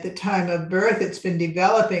 Then at the time of birth, it's been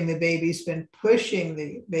developing, the baby's been pushing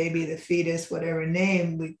the baby, the fetus, whatever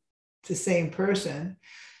name, it's the same person,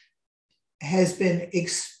 has been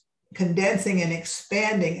condensing and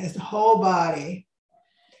expanding as the whole body,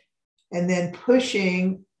 and then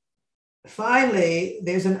pushing. Finally,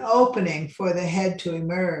 there's an opening for the head to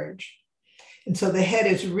emerge. And so the head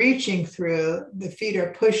is reaching through, the feet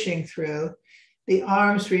are pushing through, the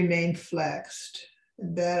arms remain flexed.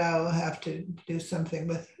 That I will have to do something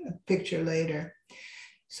with a picture later.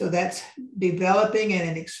 So that's developing and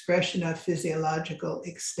an expression of physiological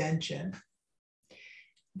extension.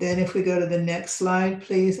 Then if we go to the next slide,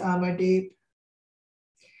 please, Amardeep.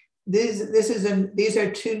 These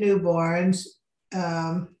are two newborns.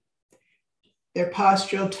 Their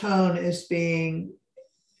postural tone is being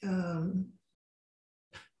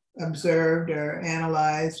observed or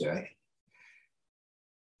analyzed, right?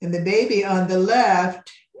 And the baby on the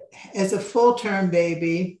left, as a full-term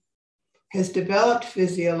baby, has developed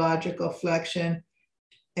physiological flexion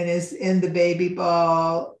and is in the baby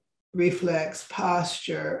ball reflex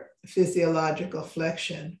posture, physiological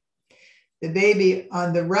flexion. The baby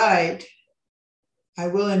on the right, I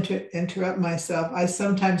will interrupt myself. I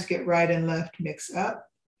sometimes get right and left mixed up.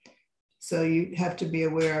 So you have to be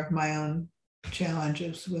aware of my own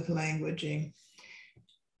challenges with languaging.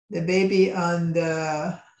 The baby on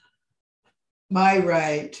my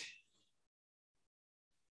right,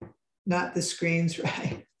 not the screen's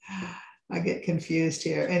right. I get confused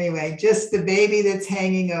here. Anyway, just the baby that's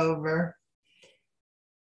hanging over.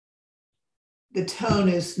 The tone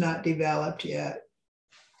is not developed yet.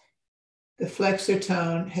 The flexor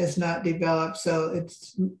tone has not developed, so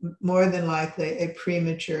it's more than likely a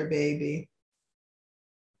premature baby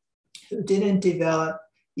who didn't develop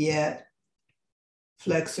yet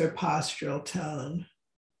flexor postural tone.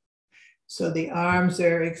 So the arms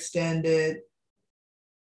are extended,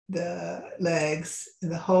 the legs, and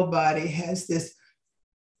the whole body has this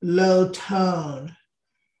low tone.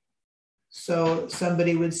 So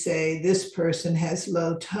somebody would say, this person has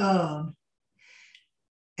low tone.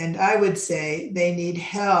 And I would say they need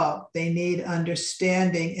help. They need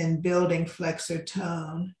understanding in building flexor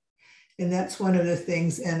tone. And that's one of the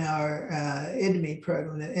things in our IDME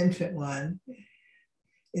program, the infant one,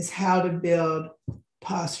 is how to build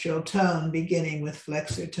postural tone, beginning with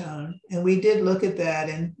flexor tone. And we did look at that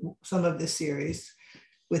in some of the series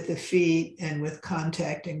with the feet and with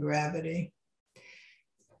contact and gravity.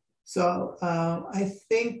 So I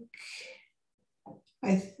think,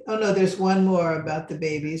 oh no, there's one more about the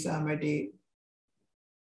babies, Amardeep.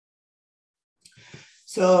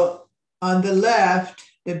 So on the left,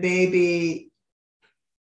 the baby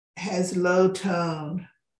has low tone.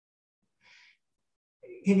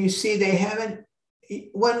 Can you see they haven't,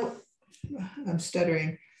 I'm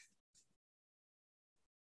stuttering.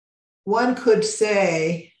 One could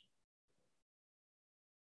say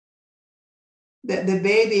that the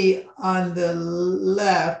baby on the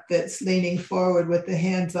left that's leaning forward with the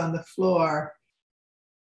hands on the floor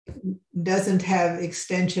doesn't have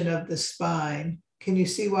extension of the spine. Can you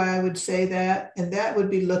see why I would say that? And that would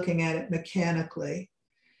be looking at it mechanically.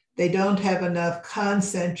 They don't have enough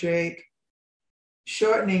concentric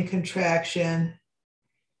shortening contraction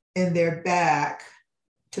in their back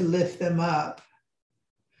to lift them up.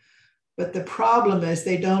 But the problem is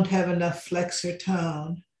they don't have enough flexor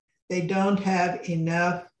tone. They don't have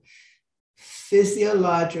enough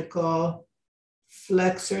physiological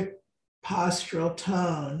flexor postural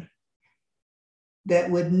tone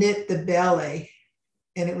that would knit the belly,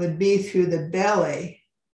 and it would be through the belly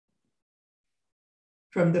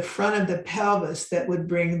from the front of the pelvis that would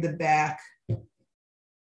bring the back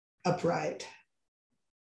upright.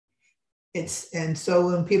 And so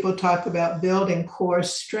when people talk about building core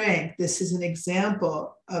strength, this is an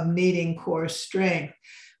example of needing core strength,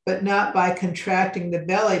 but not by contracting the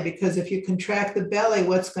belly, because if you contract the belly,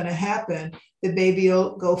 what's going to happen? The baby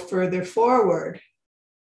will go further forward.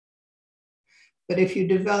 But if you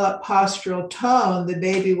develop postural tone, the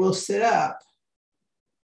baby will sit up.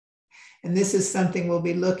 And this is something we'll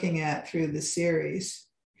be looking at through the series.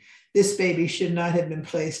 This baby should not have been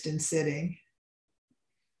placed in sitting.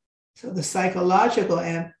 So the psychological,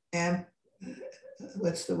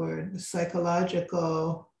 what's the word? The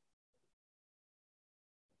psychological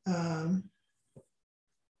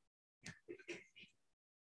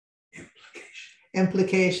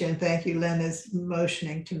implication. Thank you, Lynn is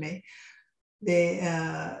motioning to me.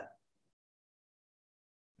 I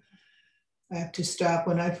have to stop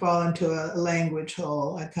when I fall into a language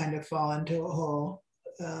hole. I kind of fall into a hole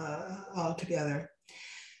altogether.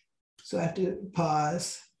 So I have to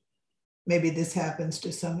pause. Maybe this happens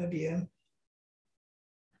to some of you.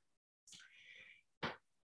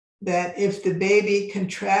 That if the baby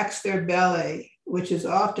contracts their belly, which is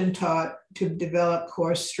often taught to develop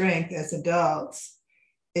core strength as adults,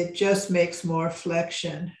 it just makes more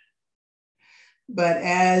flexion. But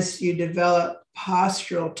as you develop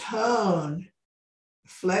postural tone,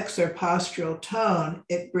 flexor postural tone,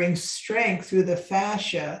 it brings strength through the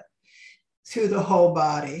fascia, through the whole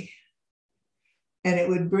body. And it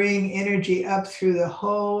would bring energy up through the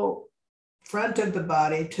whole front of the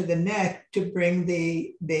body to the neck to bring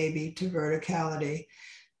the baby to verticality.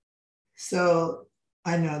 So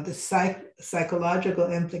I know the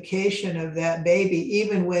psychological implication of that baby,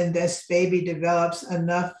 even when this baby develops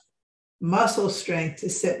enough muscle strength to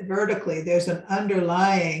sit vertically, there's an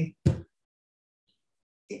underlying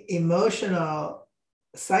emotional,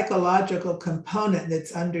 psychological component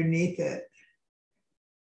that's underneath it.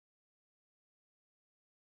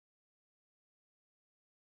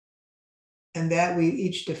 And that we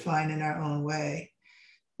each define in our own way.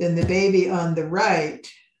 Then the baby on the right,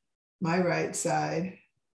 my right side,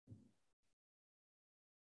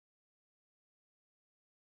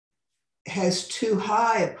 has too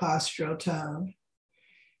high a postural tone.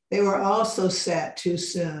 They were also sat too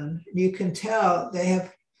soon. You can tell they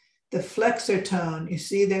have the flexor tone. You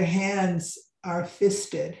see their hands are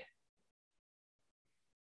fisted.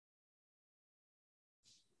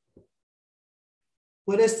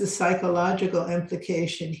 What is the psychological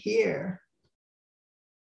implication here?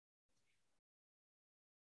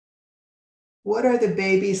 What are the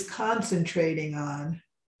babies concentrating on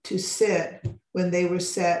to sit when they were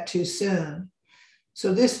sat too soon?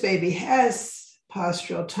 So this baby has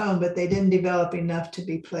postural tone, but they didn't develop enough to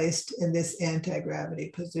be placed in this anti-gravity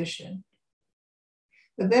position.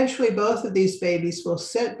 Eventually, both of these babies will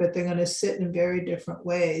sit, but they're going to sit in very different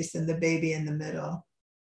ways than the baby in the middle.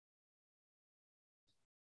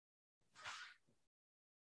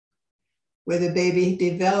 Where the baby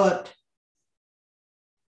developed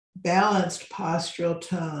balanced postural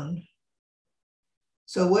tone.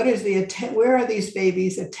 So what is where are these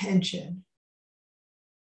babies' attention?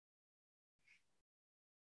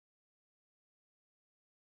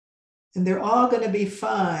 And they're all going to be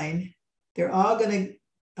fine. They're all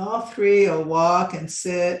three will walk and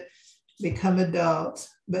sit, become adults,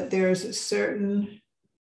 but there's a certain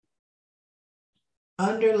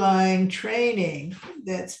underlying training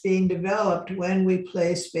that's being developed when we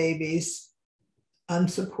place babies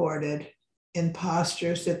unsupported in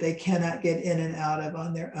postures that they cannot get in and out of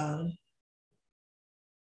on their own.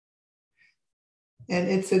 And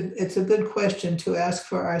it's a good question to ask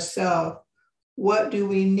for ourselves. What do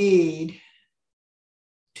we need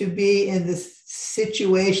to be in the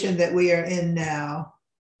situation that we are in now,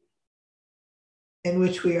 in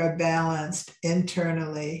which we are balanced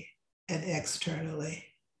internally and externally?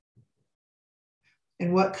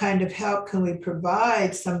 And what kind of help can we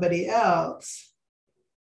provide somebody else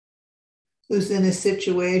who's in a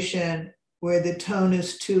situation where the tone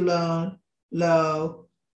is too low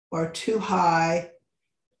or too high,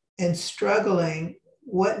 and struggling,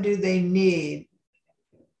 what do they need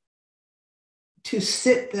to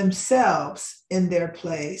sit themselves in their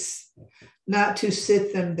place, not to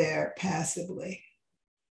sit them there passively?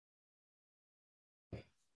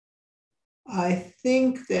 I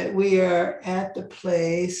think that we are at the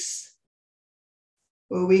place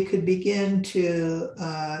where we could begin to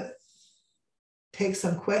take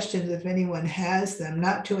some questions if anyone has them,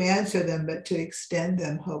 not to answer them, but to extend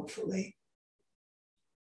them, hopefully.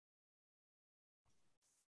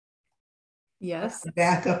 Yes.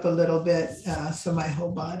 Back up a little bit so my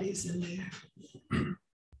whole body's in there.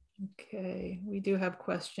 Okay, we do have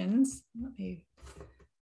questions. Let me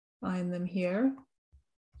find them here.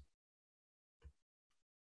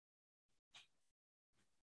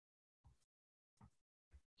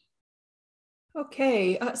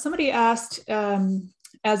 Okay, somebody asked,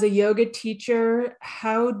 as a yoga teacher,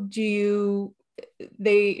 how do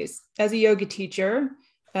as a yoga teacher,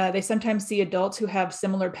 they sometimes see adults who have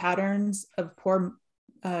similar patterns of poor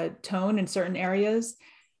tone in certain areas.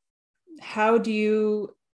 How do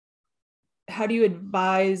you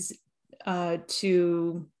advise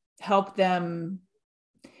to help them,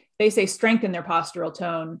 they say, strengthen their postural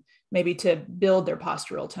tone, maybe to build their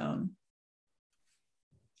postural tone?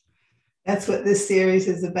 That's what this series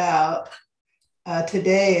is about.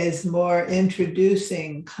 Today is more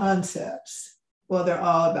introducing concepts. Well, they're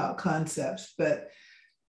all about concepts, but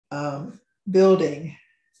building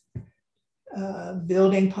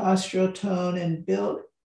postural tone and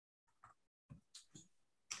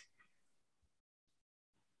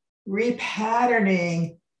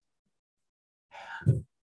repatterning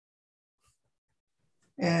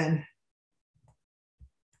and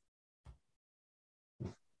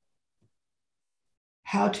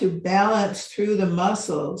how to balance through the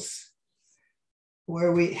muscles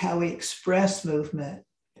how we express movement.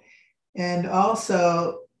 And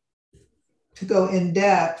also to go in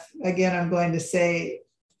depth, again, I'm going to say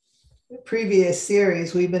the previous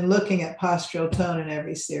series, we've been looking at postural tone in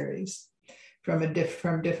every series from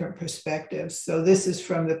different perspectives. So this is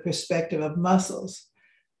from the perspective of muscles,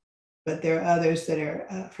 but there are others that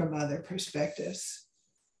are from other perspectives.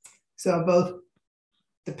 So both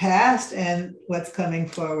the past and what's coming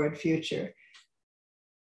forward, future,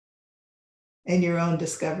 and your own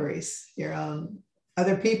discoveries, your own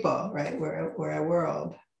other people, right? We're a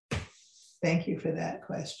world. Thank you for that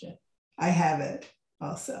question. I have it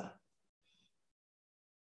also.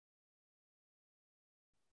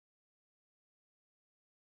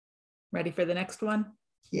 Ready for the next one?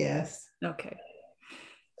 Yes. Okay.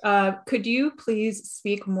 Could you please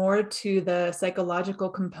speak more to the psychological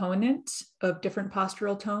component of different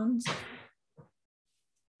postural tones?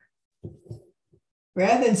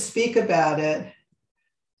 Rather than speak about it,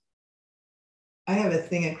 I have a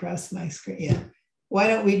thing across my screen. Yeah. Why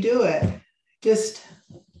don't we do it? Just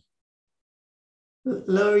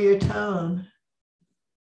lower your tone.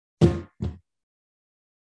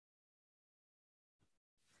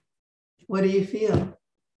 What do you feel?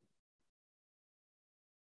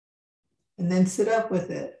 And then sit up with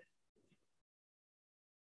it.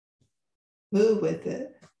 Move with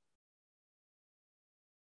it.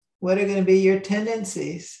 What are going to be your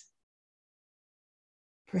tendencies?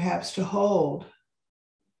 Perhaps to hold.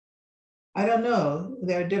 I don't know.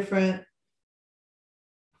 There are different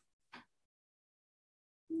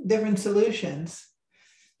solutions.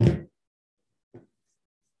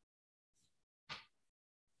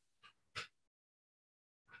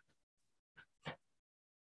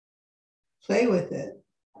 Play with it.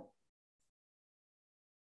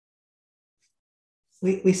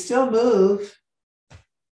 We still move.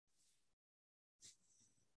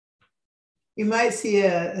 You might see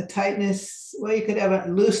a tightness. Well, you could have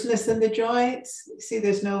a looseness in the joints. See,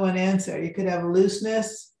 there's no one answer. You could have a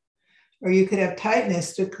looseness, or you could have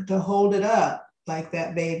tightness to hold it up, like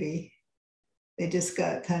that baby. They just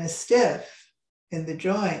got kind of stiff in the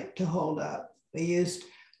joint to hold up. They used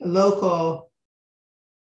a local,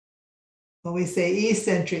 when we say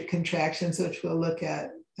eccentric contractions, which we'll look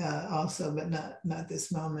at also, but not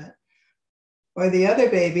this moment. Or the other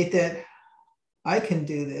baby that, I can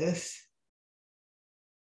do this.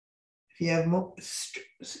 If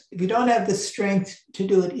you don't have the strength to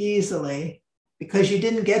do it easily, because you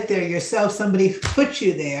didn't get there yourself, somebody put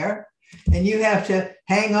you there, and you have to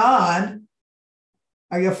hang on,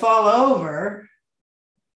 or you'll fall over.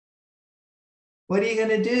 What are you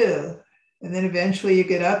going to do? And then eventually you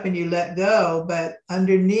get up and you let go, but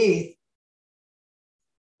underneath,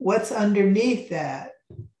 what's underneath that?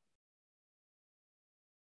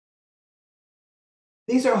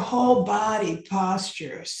 These are whole body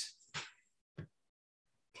postures.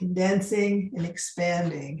 Condensing and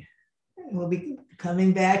expanding. We'll be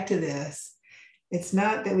coming back to this. It's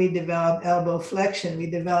not that we develop elbow flexion, we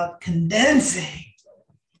develop condensing,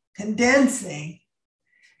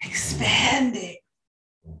 expanding.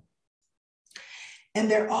 And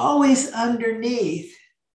they're always underneath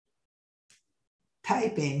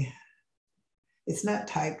typing. It's not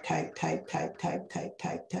type. It's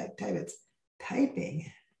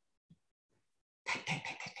typing. Type.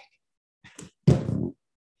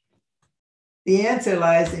 The answer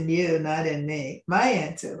lies in you, not in me. My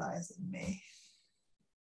answer lies in me.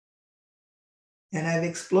 And I've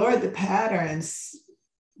explored the patterns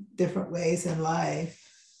different ways in life.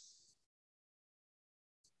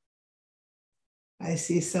 I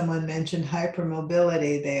see someone mentioned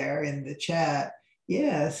hypermobility there in the chat.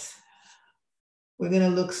 Yes, we're going to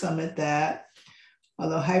look some at that.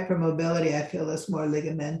 Although hypermobility, I feel, is more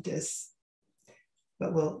ligamentous.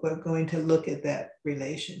 But we're going to look at that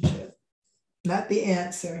relationship. Not the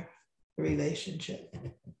answer, the relationship.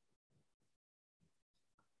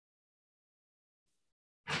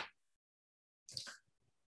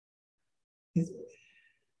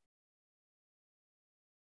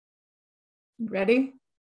 Ready?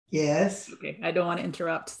 Yes. Okay, I don't want to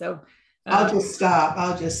interrupt. So I'll just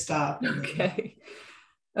stop. Okay.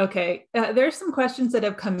 Okay. There's some questions that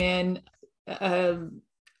have come in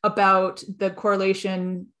about the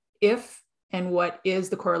correlation, if and what is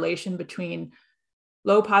the correlation between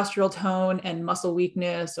low postural tone and muscle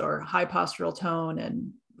weakness, or high postural tone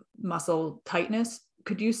and muscle tightness.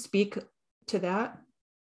 Could you speak to that?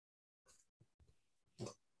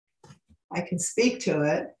 I can speak to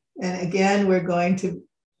it. And again, we're going to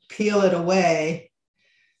peel it away.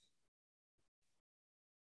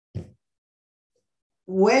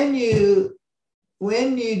 When you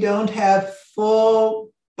don't have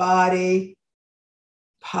full body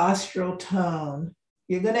postural tone,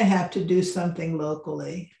 you're going to have to do something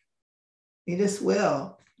locally. You just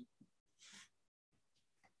will.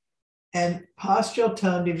 And postural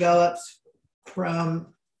tone develops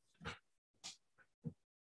from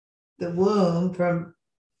the womb, from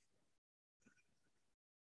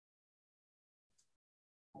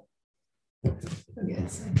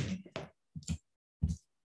forget something.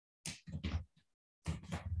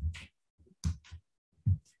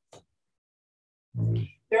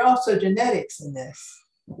 There are also genetics in this.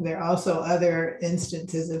 There are also other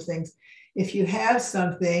instances of things. If you have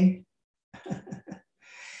something,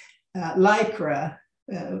 lycra,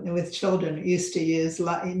 with children used to use,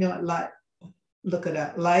 look it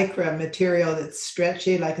up, lycra material that's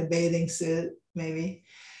stretchy, like a bathing suit, maybe.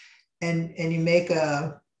 And you make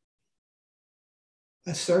a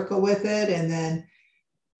circle with it, and then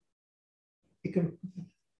you can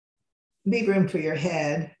leave room for your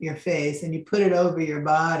head, your face, and you put it over your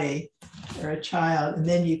body or a child, and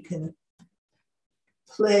then you can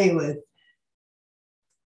play with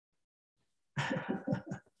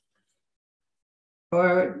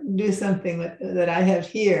or do something that I have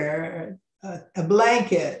here, a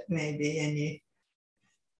blanket maybe, and you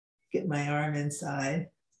get my arm inside.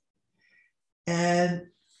 And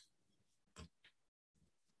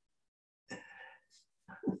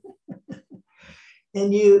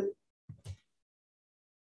you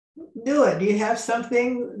do it. You have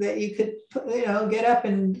something that you could, get up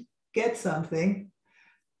and get something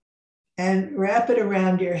and wrap it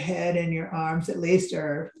around your head and your arms, at least,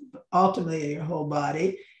 or ultimately your whole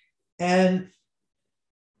body, and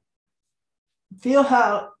feel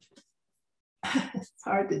how it's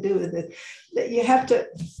hard to do with it, that you have to,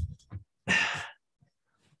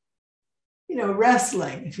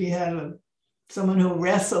 wrestling. If you have someone who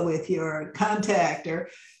wrestle with you, or contact or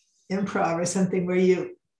improv or something, where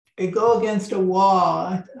you go against a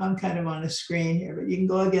wall. I'm kind of on a screen here, but you can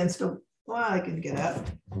go against a wall. I can get up.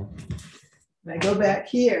 And I go back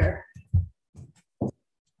here.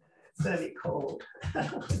 It's going to be cold.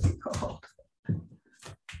 It's going to be cold.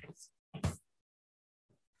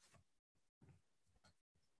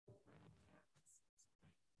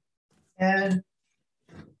 And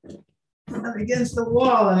I'm against the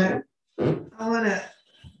wall, and I want to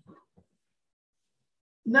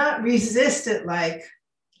not resist it like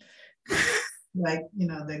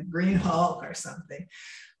the Green Hulk or something,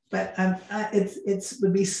 but it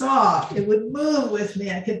would be soft. It would move with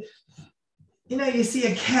me. I could, you see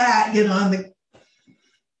a cat get on the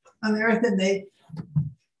earth, and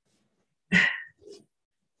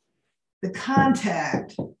the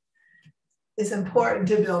contact is important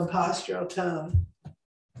to build postural tone.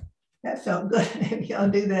 That felt good. Maybe I'll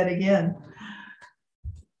do that again.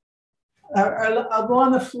 Or I'll go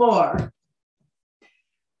on the floor.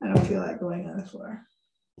 I don't feel like going on the floor.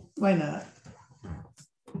 Why not?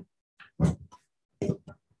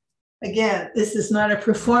 Again, this is not a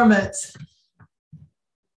performance.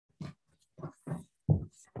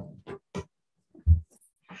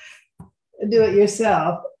 Do it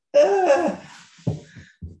yourself.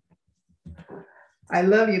 I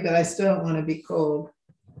love you, but I still don't want to be cold.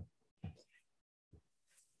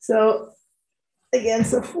 So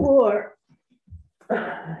against the floor.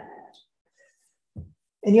 And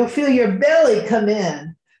you'll feel your belly come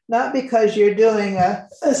in, not because you're doing a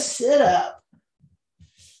sit-up,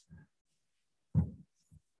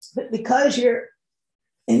 but because you're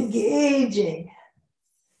engaging.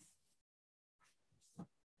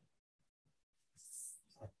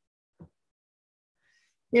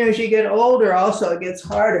 You know, as you get older, also, it gets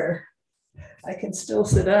harder. I can still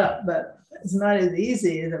sit up, but it's not as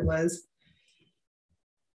easy as it was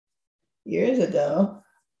years ago.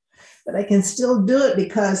 But I can still do it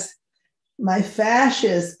because my fascia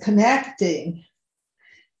is connecting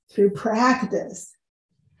through practice.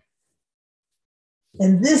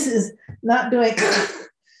 And this is not doing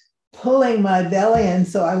pulling my belly in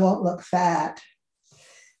so I won't look fat.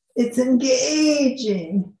 It's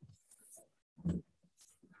engaging.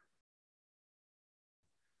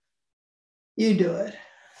 You do it.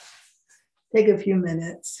 Take a few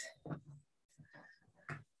minutes.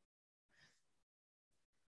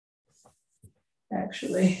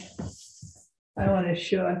 Actually, I want to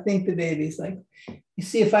show, I think the baby's like, you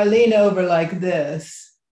see, if I lean over like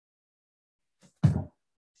this, I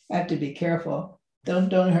have to be careful.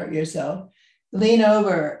 Don't hurt yourself. Lean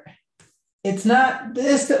over. It's not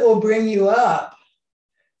this that will bring you up.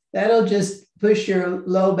 That'll just push your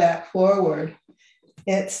low back forward.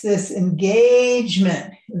 It's this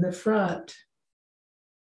engagement in the front.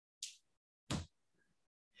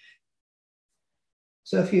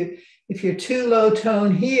 So if you're too low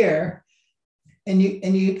tone here and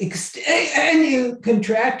you extend and you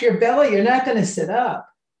contract your belly, you're not going to sit up.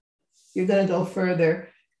 You're going to go further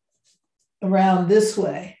around this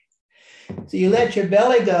way. So you let your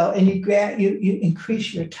belly go and you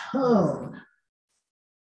increase your tone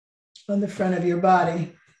on the front of your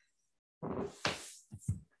body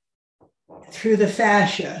through the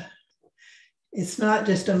fascia. It's not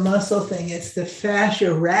just a muscle thing, it's the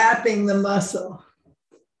fascia wrapping the muscle.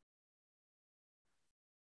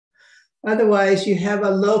 Otherwise, you have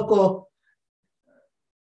a local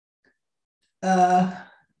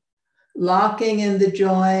locking in the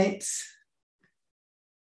joints,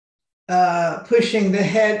 pushing the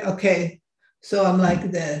head. Okay, so I'm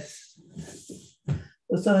like this.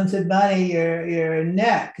 So someone said, Bonnie, your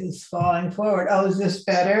neck is falling forward. Oh, is this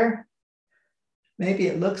better? Maybe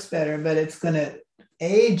it looks better, but it's going to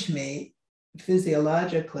age me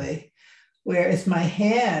physiologically. Where it's my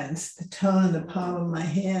hands, the tone in the palm of my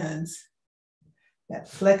hands, that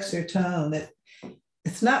flexor tone, that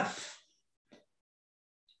it's not,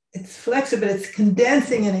 it's flexor, but it's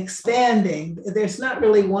condensing and expanding. There's not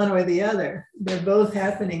really one or the other. They're both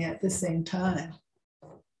happening at the same time.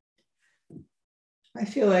 I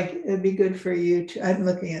feel like it'd be good for you to, I'm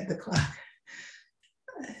looking at the clock.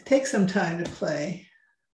 Take some time to play.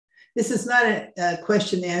 This is not a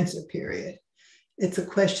question answer period. It's a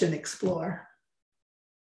question explore.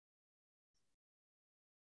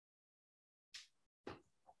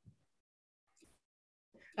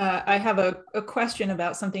 I have a question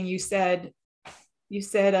about something you said. You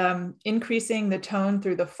said increasing the tone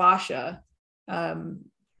through the fascia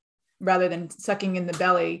rather than sucking in the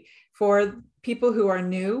belly. For people who are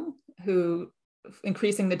new, who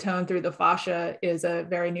increasing the tone through the fascia is a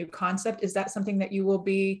very new concept. Is that something that you will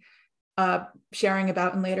be sharing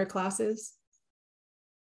about in later classes?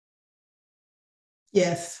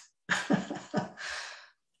 Yes.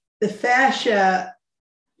 The fascia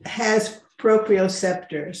has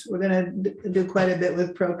proprioceptors. We're going to do quite a bit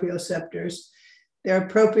with proprioceptors. There are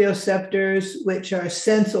proprioceptors, which are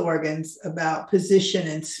sense organs about position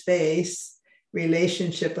in space,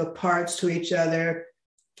 relationship of parts to each other,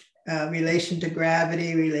 relation to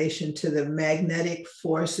gravity, relation to the magnetic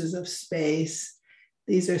forces of space.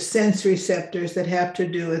 These are sense receptors that have to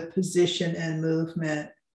do with position and movement.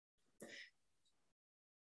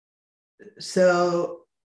 So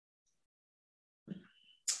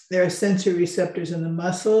there are sensory receptors in the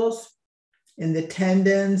muscles, in the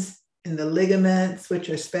tendons, in the ligaments, which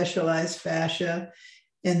are specialized fascia.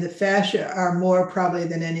 And the fascia are more probably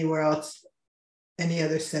than anywhere else, any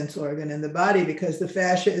other sense organ in the body, because the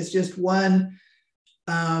fascia is just one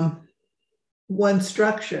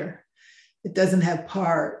structure. It doesn't have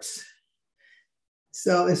parts.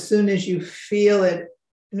 So as soon as you feel it,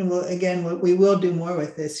 and we will do more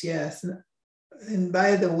with this, yes. And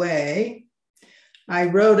by the way, I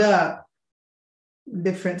wrote up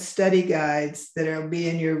different study guides that will be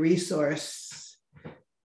in your resource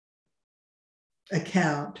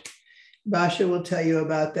account. Basha will tell you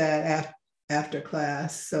about that after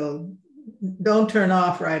class. So don't turn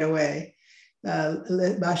off right away.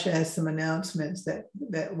 Basha has some announcements that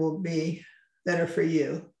are for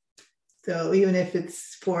you. So even if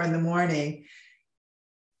it's 4 a.m,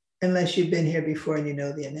 unless you've been here before and you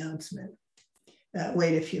know the announcement,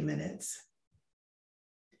 wait a few minutes.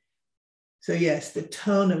 So yes, the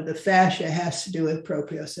tone of the fascia has to do with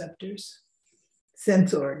proprioceptors,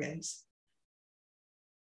 sense organs,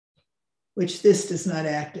 which this does not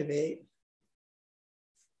activate.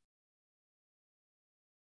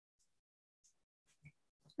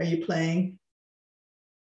 Are you playing?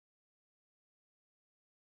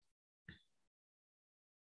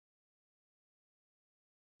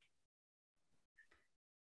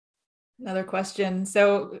 Another question.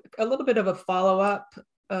 So a little bit of a follow-up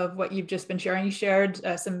of what you've just been sharing. You shared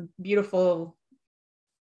some beautiful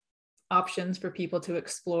options for people to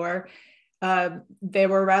explore. They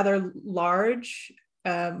were rather large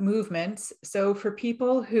movements. So for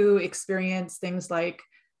people who experience things like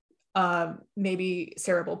maybe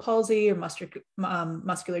cerebral palsy or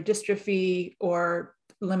muscular dystrophy or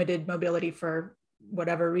limited mobility for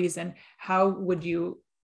whatever reason, how would you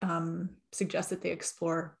suggest that they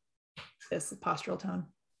explore this postural tone?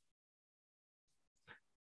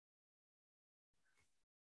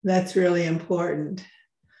 That's really important.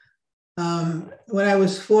 When I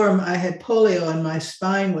was 4, I had polio and my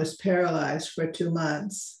spine was paralyzed for 2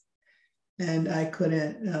 months and I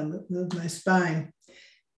couldn't move my spine.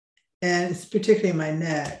 And it's particularly my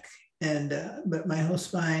neck but my whole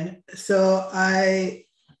spine. So I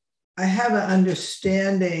have an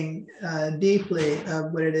understanding deeply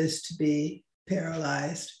of what it is to be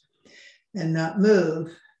paralyzed and not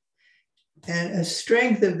move. And a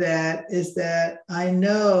strength of that is that I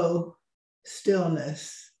know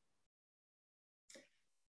stillness.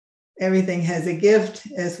 Everything has a gift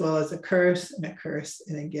as well as a curse and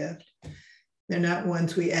a gift. They're not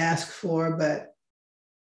ones we ask for, but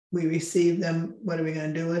we receive them. What are we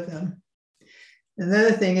going to do with them?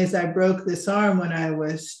 Another thing is I broke this arm when I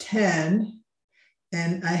was 10,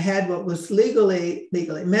 and I had what was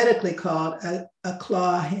medically called a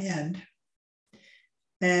claw hand.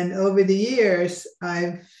 And over the years,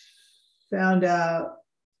 I've found out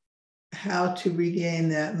how to regain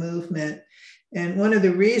that movement. And one of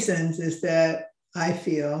the reasons is that I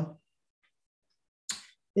feel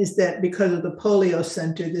is that because of the polio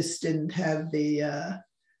center, this didn't have the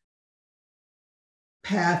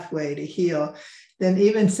pathway to heal. Then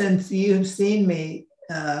even since you've seen me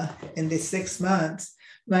in the 6 months,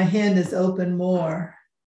 my hand is open more.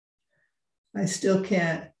 I still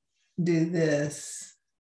can't do this,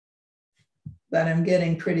 but I'm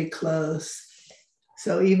getting pretty close.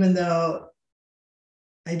 So even though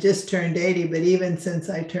I just turned 80, but even since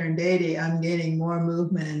I turned 80, I'm getting more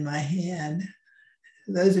movement in my hand.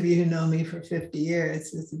 Those of you who know me for 50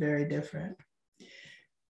 years, it's very different.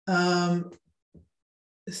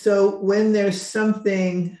 So when there's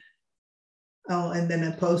something, and then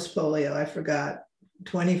a post-polio, I forgot,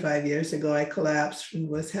 25 years ago, I collapsed and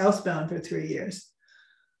was housebound for 3 years.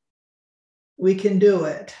 We can do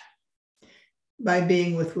it by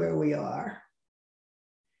being with where we are.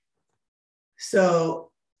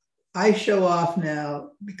 So I show off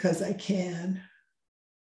now because I can,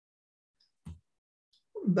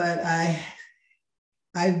 but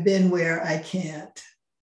I've been where I can't,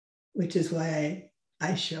 which is why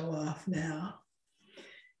I show off now.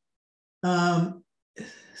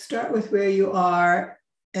 Start with where you are,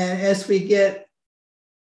 and as we get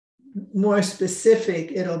more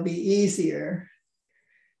specific, it'll be easier.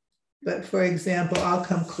 But for example, I'll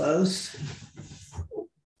come close.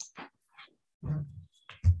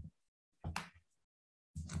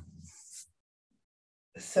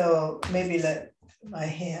 So maybe let my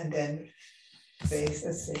hand and face,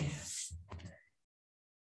 let's see.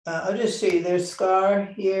 I'll just show you, there's scar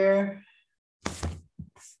here,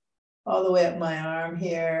 all the way up my arm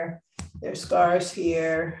here. There's scars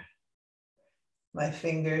here. My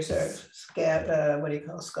fingers are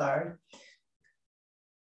scarred.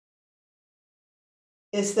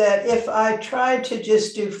 Is that if I tried to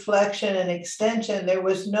just do flexion and extension, there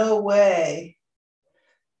was no way.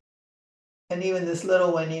 And even this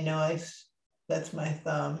little one, you know, that's my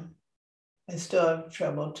thumb. I still have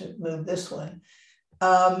trouble to move this one.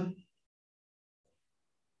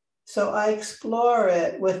 So I explore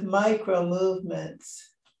it with micro movements,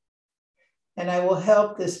 and I will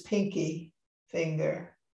help this pinky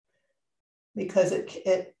finger because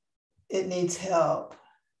it needs help.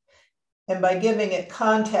 And by giving it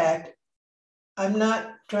contact, I'm not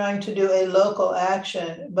trying to do a local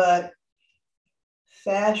action, but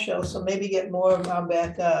fascial, so maybe get more of my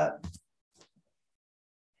back up.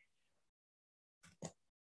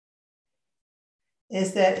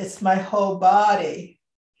 Is that it's my whole body.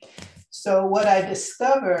 So what I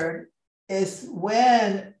discovered is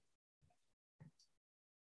when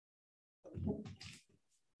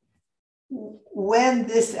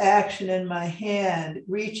this action in my hand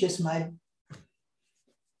reaches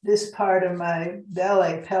this part of my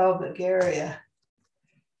belly, pelvic area,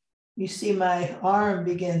 you see my arm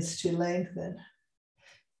begins to lengthen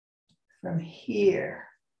from here.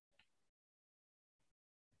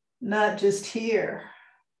 Not just here.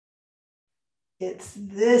 It's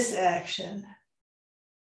this action.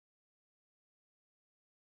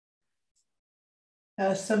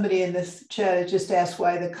 Somebody in this chat has just asked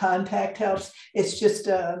why the contact helps. It's just,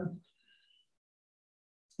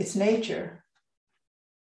 it's nature.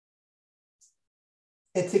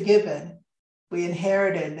 It's a given. We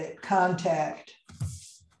inherited that contact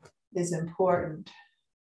is important.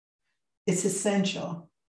 It's essential.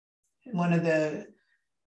 One of the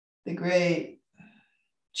great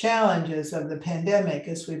challenges of the pandemic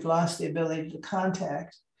is we've lost the ability to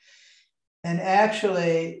contact. And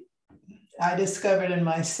actually, I discovered in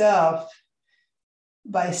myself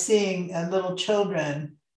by seeing little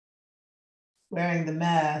children wearing the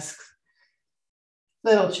mask,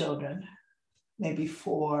 little children, maybe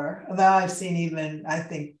 4. Although I've seen even, I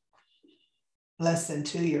think, less than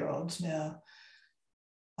 2-year-olds now.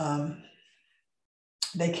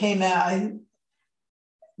 They came out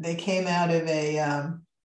of a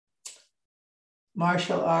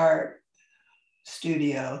martial art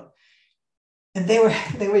studio, and they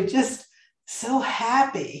were just so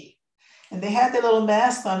happy, and they had their little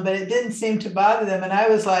mask on, but it didn't seem to bother them. And I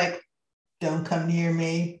was like, "Don't come near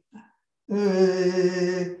me."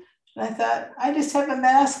 And I thought, I just have a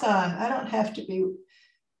mask on. I don't have to be.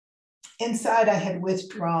 Inside, I had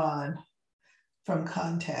withdrawn from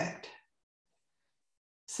contact.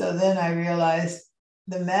 So then I realized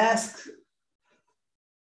the mask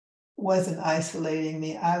wasn't isolating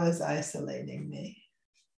me. I was isolating me.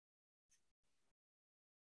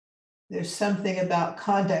 There's something about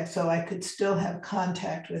contact, so I could still have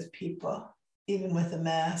contact with people, even with a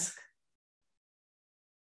mask.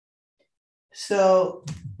 So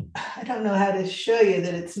I don't know how to show you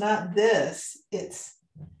that it's not this, it's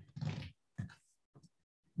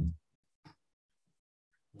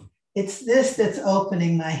this that's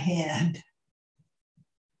opening my hand,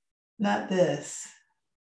 not this.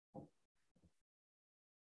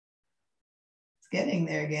 It's getting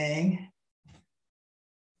there, gang.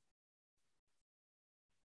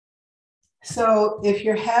 So if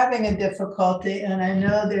you're having a difficulty, and I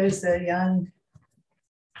know there's a young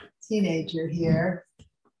teenager here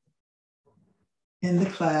in the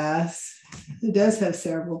class who does have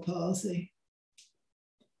cerebral palsy,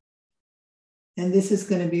 and this is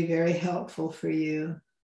going to be very helpful for you.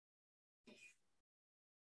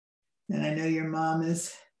 And I know your mom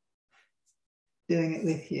is doing it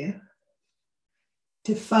with you,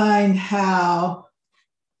 to find how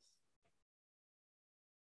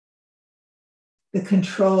the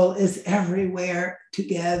control is everywhere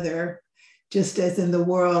together, just as in the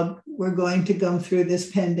world, we're going to go through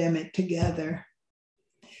this pandemic together.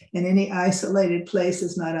 And any isolated place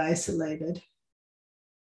is not isolated.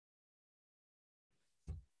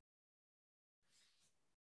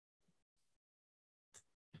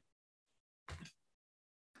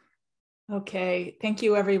 Okay, thank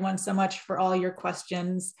you everyone so much for all your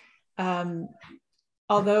questions.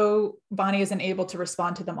 Although Bonnie isn't able to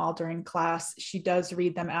respond to them all during class, she does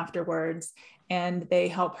read them afterwards, and they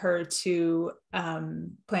help her to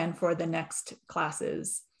plan for the next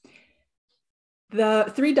classes.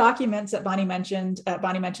 The 3 documents that Bonnie mentioned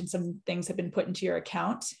some things have been put into your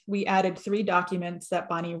account. We added 3 documents that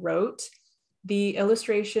Bonnie wrote. The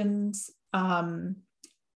illustrations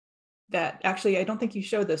that actually, I don't think you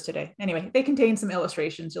showed those today. Anyway, they contain some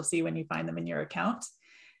illustrations you'll see when you find them in your account.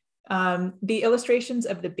 The illustrations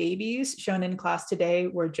of the babies shown in class today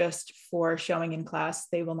were just for showing in class.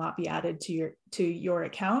 They will not be added to your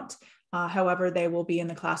account. However, they will be in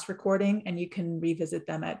the class recording, and you can revisit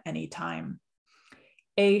them at any time.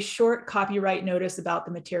 A short copyright notice about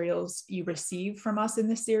the materials you receive from us in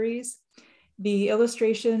this series. The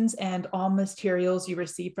illustrations and all materials you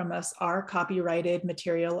receive from us are copyrighted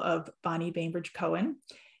material of Bonnie Bainbridge Cohen.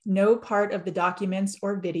 No part of the documents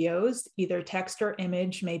or videos, either text or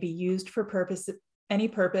image, may be used for any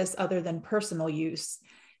purpose other than personal use.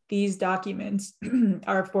 These documents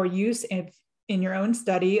are for use in your own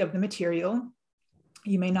study of the material.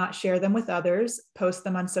 You may not share them with others, post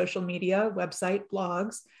them on social media, website,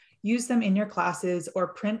 blogs, use them in your classes, or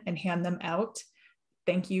print and hand them out.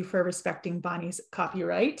 Thank you for respecting Bonnie's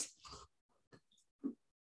copyright.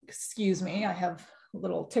 Excuse me, I have a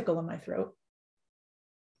little tickle in my throat.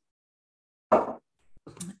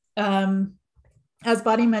 As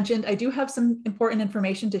Bonnie mentioned, I do have some important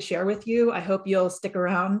information to share with you. I hope you'll stick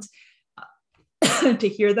around to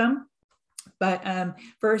hear them. But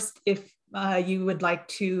first, if you would like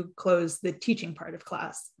to close the teaching part of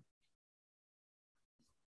class.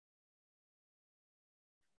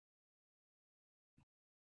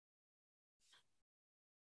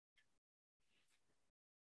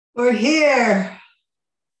 We're here.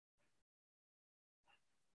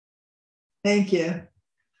 Thank you.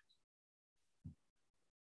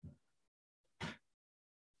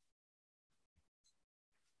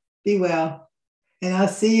 Be well. And I'll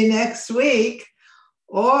see you next week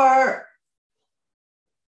or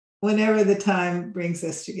whenever the time brings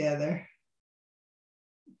us together.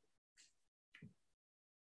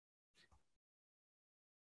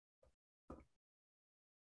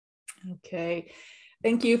 Okay.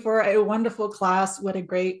 Thank you for a wonderful class. What a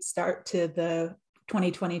great start to the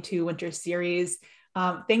 2022 winter series.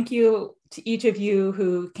 Thank you to each of you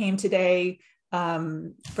who came today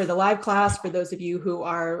for the live class. For those of you who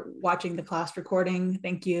are watching the class recording,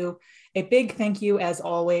 thank you. A big thank you, as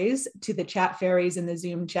always, to the chat fairies in the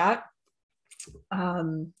Zoom chat.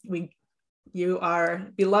 You are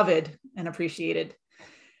beloved and appreciated.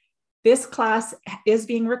 This class is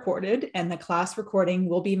being recorded, and the class recording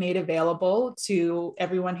will be made available to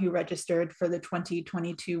everyone who registered for the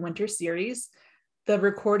 2022 winter series. The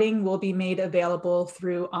recording will be made available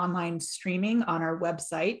through online streaming on our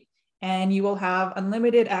website, and you will have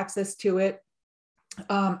unlimited access to it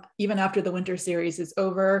even after the winter series is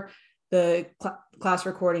over. The class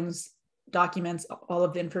recordings, documents, all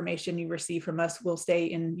of the information you receive from us will stay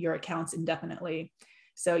in your accounts indefinitely.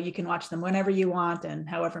 So you can watch them whenever you want and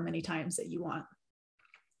however many times that you want.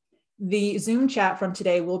 The Zoom chat from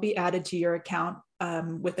today will be added to your account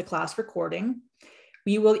with the class recording.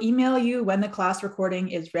 We will email you when the class recording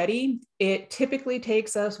is ready. It typically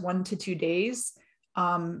takes us 1 to 2 days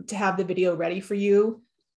to have the video ready for you.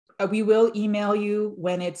 We will email you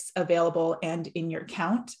when it's available and in your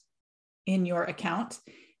account.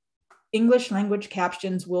 English language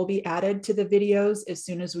captions will be added to the videos as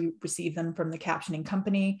soon as we receive them from the captioning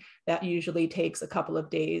company. That usually takes a couple of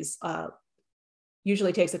days. After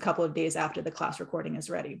the class recording is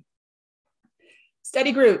ready.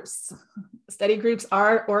 Study groups. Study groups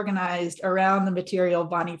are organized around the material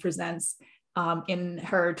Bonnie presents in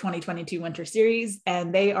her 2022 winter series,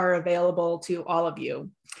 and they are available to all of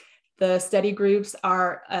you. The study groups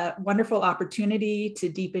are a wonderful opportunity to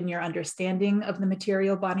deepen your understanding of the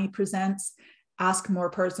material Bonnie presents, ask more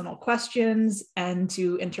personal questions, and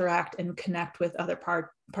to interact and connect with other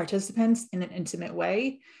participants in an intimate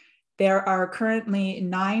way. There are currently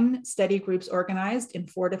 9 study groups organized in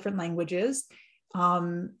 4 different languages.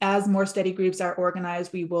 As more study groups are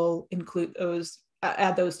organized, we will include those,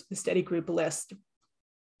 add those to the study group list.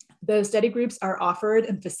 The study groups are offered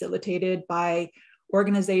and facilitated by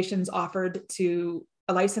organizations offered to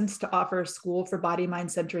a license to offer school for body-mind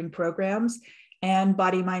centering programs and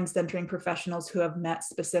body-mind centering professionals who have met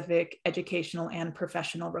specific educational and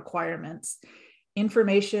professional requirements.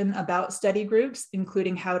 Information about study groups,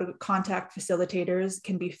 including how to contact facilitators,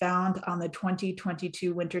 can be found on the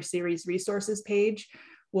 2022 Winter Series resources page.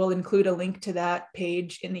 We'll include a link to that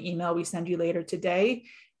page in the email we send you later today.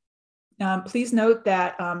 Please note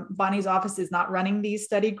that Bonnie's office is not running these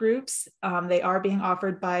study groups. They are being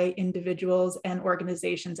offered by individuals and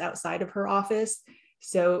organizations outside of her office.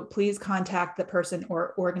 So please contact the person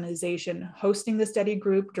or organization hosting the study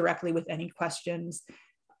group directly with any questions.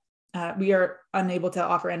 We are unable to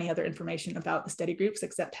offer any other information about the study groups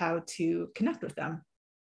except how to connect with them.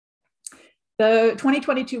 The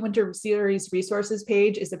 2022 Winter Series resources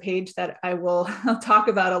page is a page that I will talk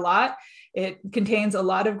about a lot. It contains a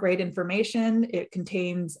lot of great information. It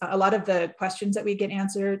contains a lot of the questions that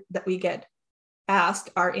we get asked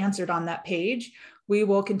are answered on that page. We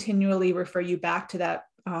will continually refer you back to that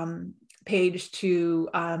page to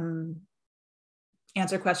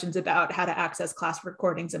answer questions about how to access class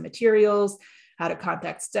recordings and materials, how to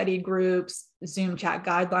contact study groups, Zoom chat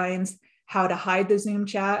guidelines, how to hide the Zoom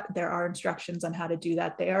chat. There are instructions on how to do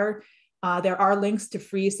that there. There are links to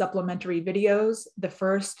free supplementary videos. The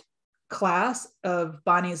first class of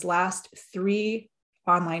Bonnie's last 3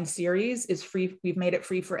 online series is free. We've made it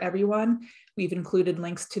free for everyone. We've included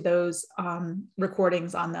links to those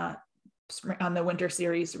recordings on the Winter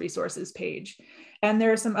Series resources page. And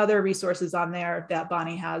there are some other resources on there that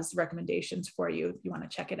Bonnie has recommendations for you if you want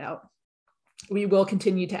to check it out. We will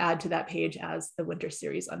continue to add to that page as the winter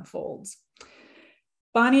series unfolds.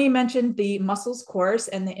 Bonnie mentioned the muscles course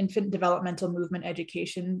and the infant developmental movement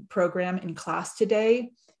education program in class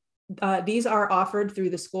today. These are offered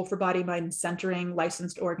through the School for Body Mind Centering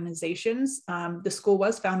licensed organizations. The school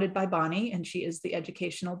was founded by Bonnie, and she is the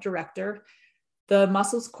educational director. The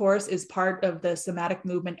muscles course is part of the somatic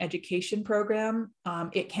movement education program.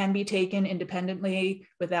 It can be taken independently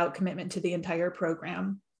without commitment to the entire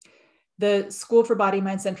program. The School for Body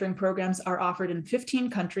Mind Centering programs are offered in 15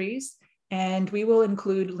 countries, and we will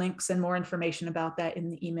include links and more information about that in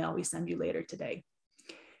the email we send you later today.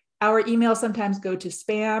 Our emails sometimes go to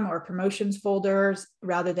spam or promotions folders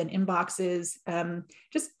rather than inboxes.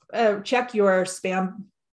 Just check your spam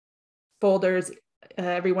folders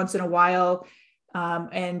every once in a while.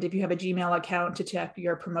 And if you have a Gmail account, to check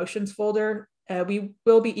your promotions folder. We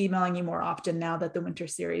will be emailing you more often now that the winter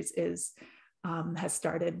series has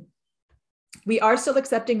started. We are still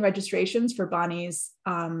accepting registrations for Bonnie's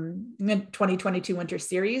 2022 winter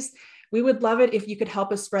series. We would love it if you could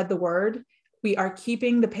help us spread the word. We are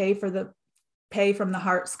keeping the pay from the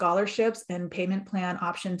Heart scholarships and payment plan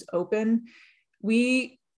options open.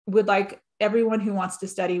 We would like everyone who wants to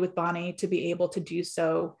study with Bonnie to be able to do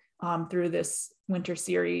so through this winter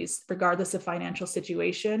series, regardless of financial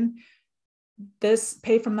situation. This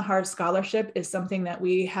Pay from the Heart scholarship is something that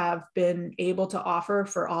we have been able to offer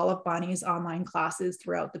for all of Bonnie's online classes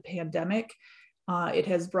throughout the pandemic. It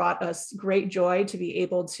has brought us great joy to be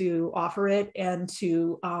able to offer it and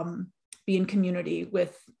to be in community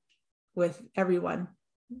with everyone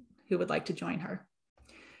who would like to join her.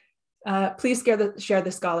 Please share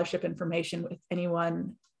the scholarship information with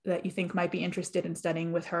anyone that you think might be interested in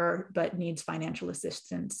studying with her, but needs financial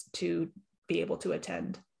assistance to be able to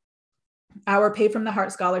attend. Our Pay from the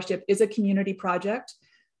Heart scholarship is a community project.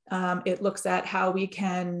 It looks at how we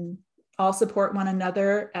can all support one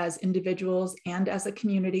another as individuals and as a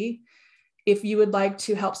community. If you would like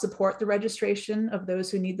to help support the registration of those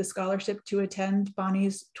who need the scholarship to attend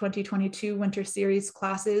Bonnie's 2022 winter series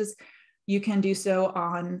classes, you can do so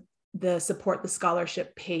on the Support the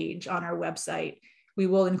Scholarship page on our website. We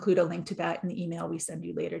will include a link to that in the email we send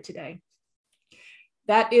you later today.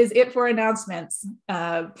 That is it for announcements.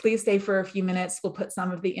 Please stay for a few minutes. We'll put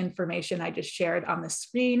some of the information I just shared on the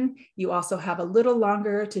screen. You also have a little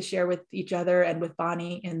longer to share with each other and with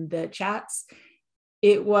Bonnie in the chats.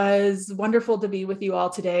 It was wonderful to be with you all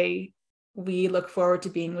today. We look forward to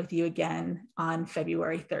being with you again on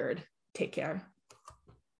February 3rd. Take care.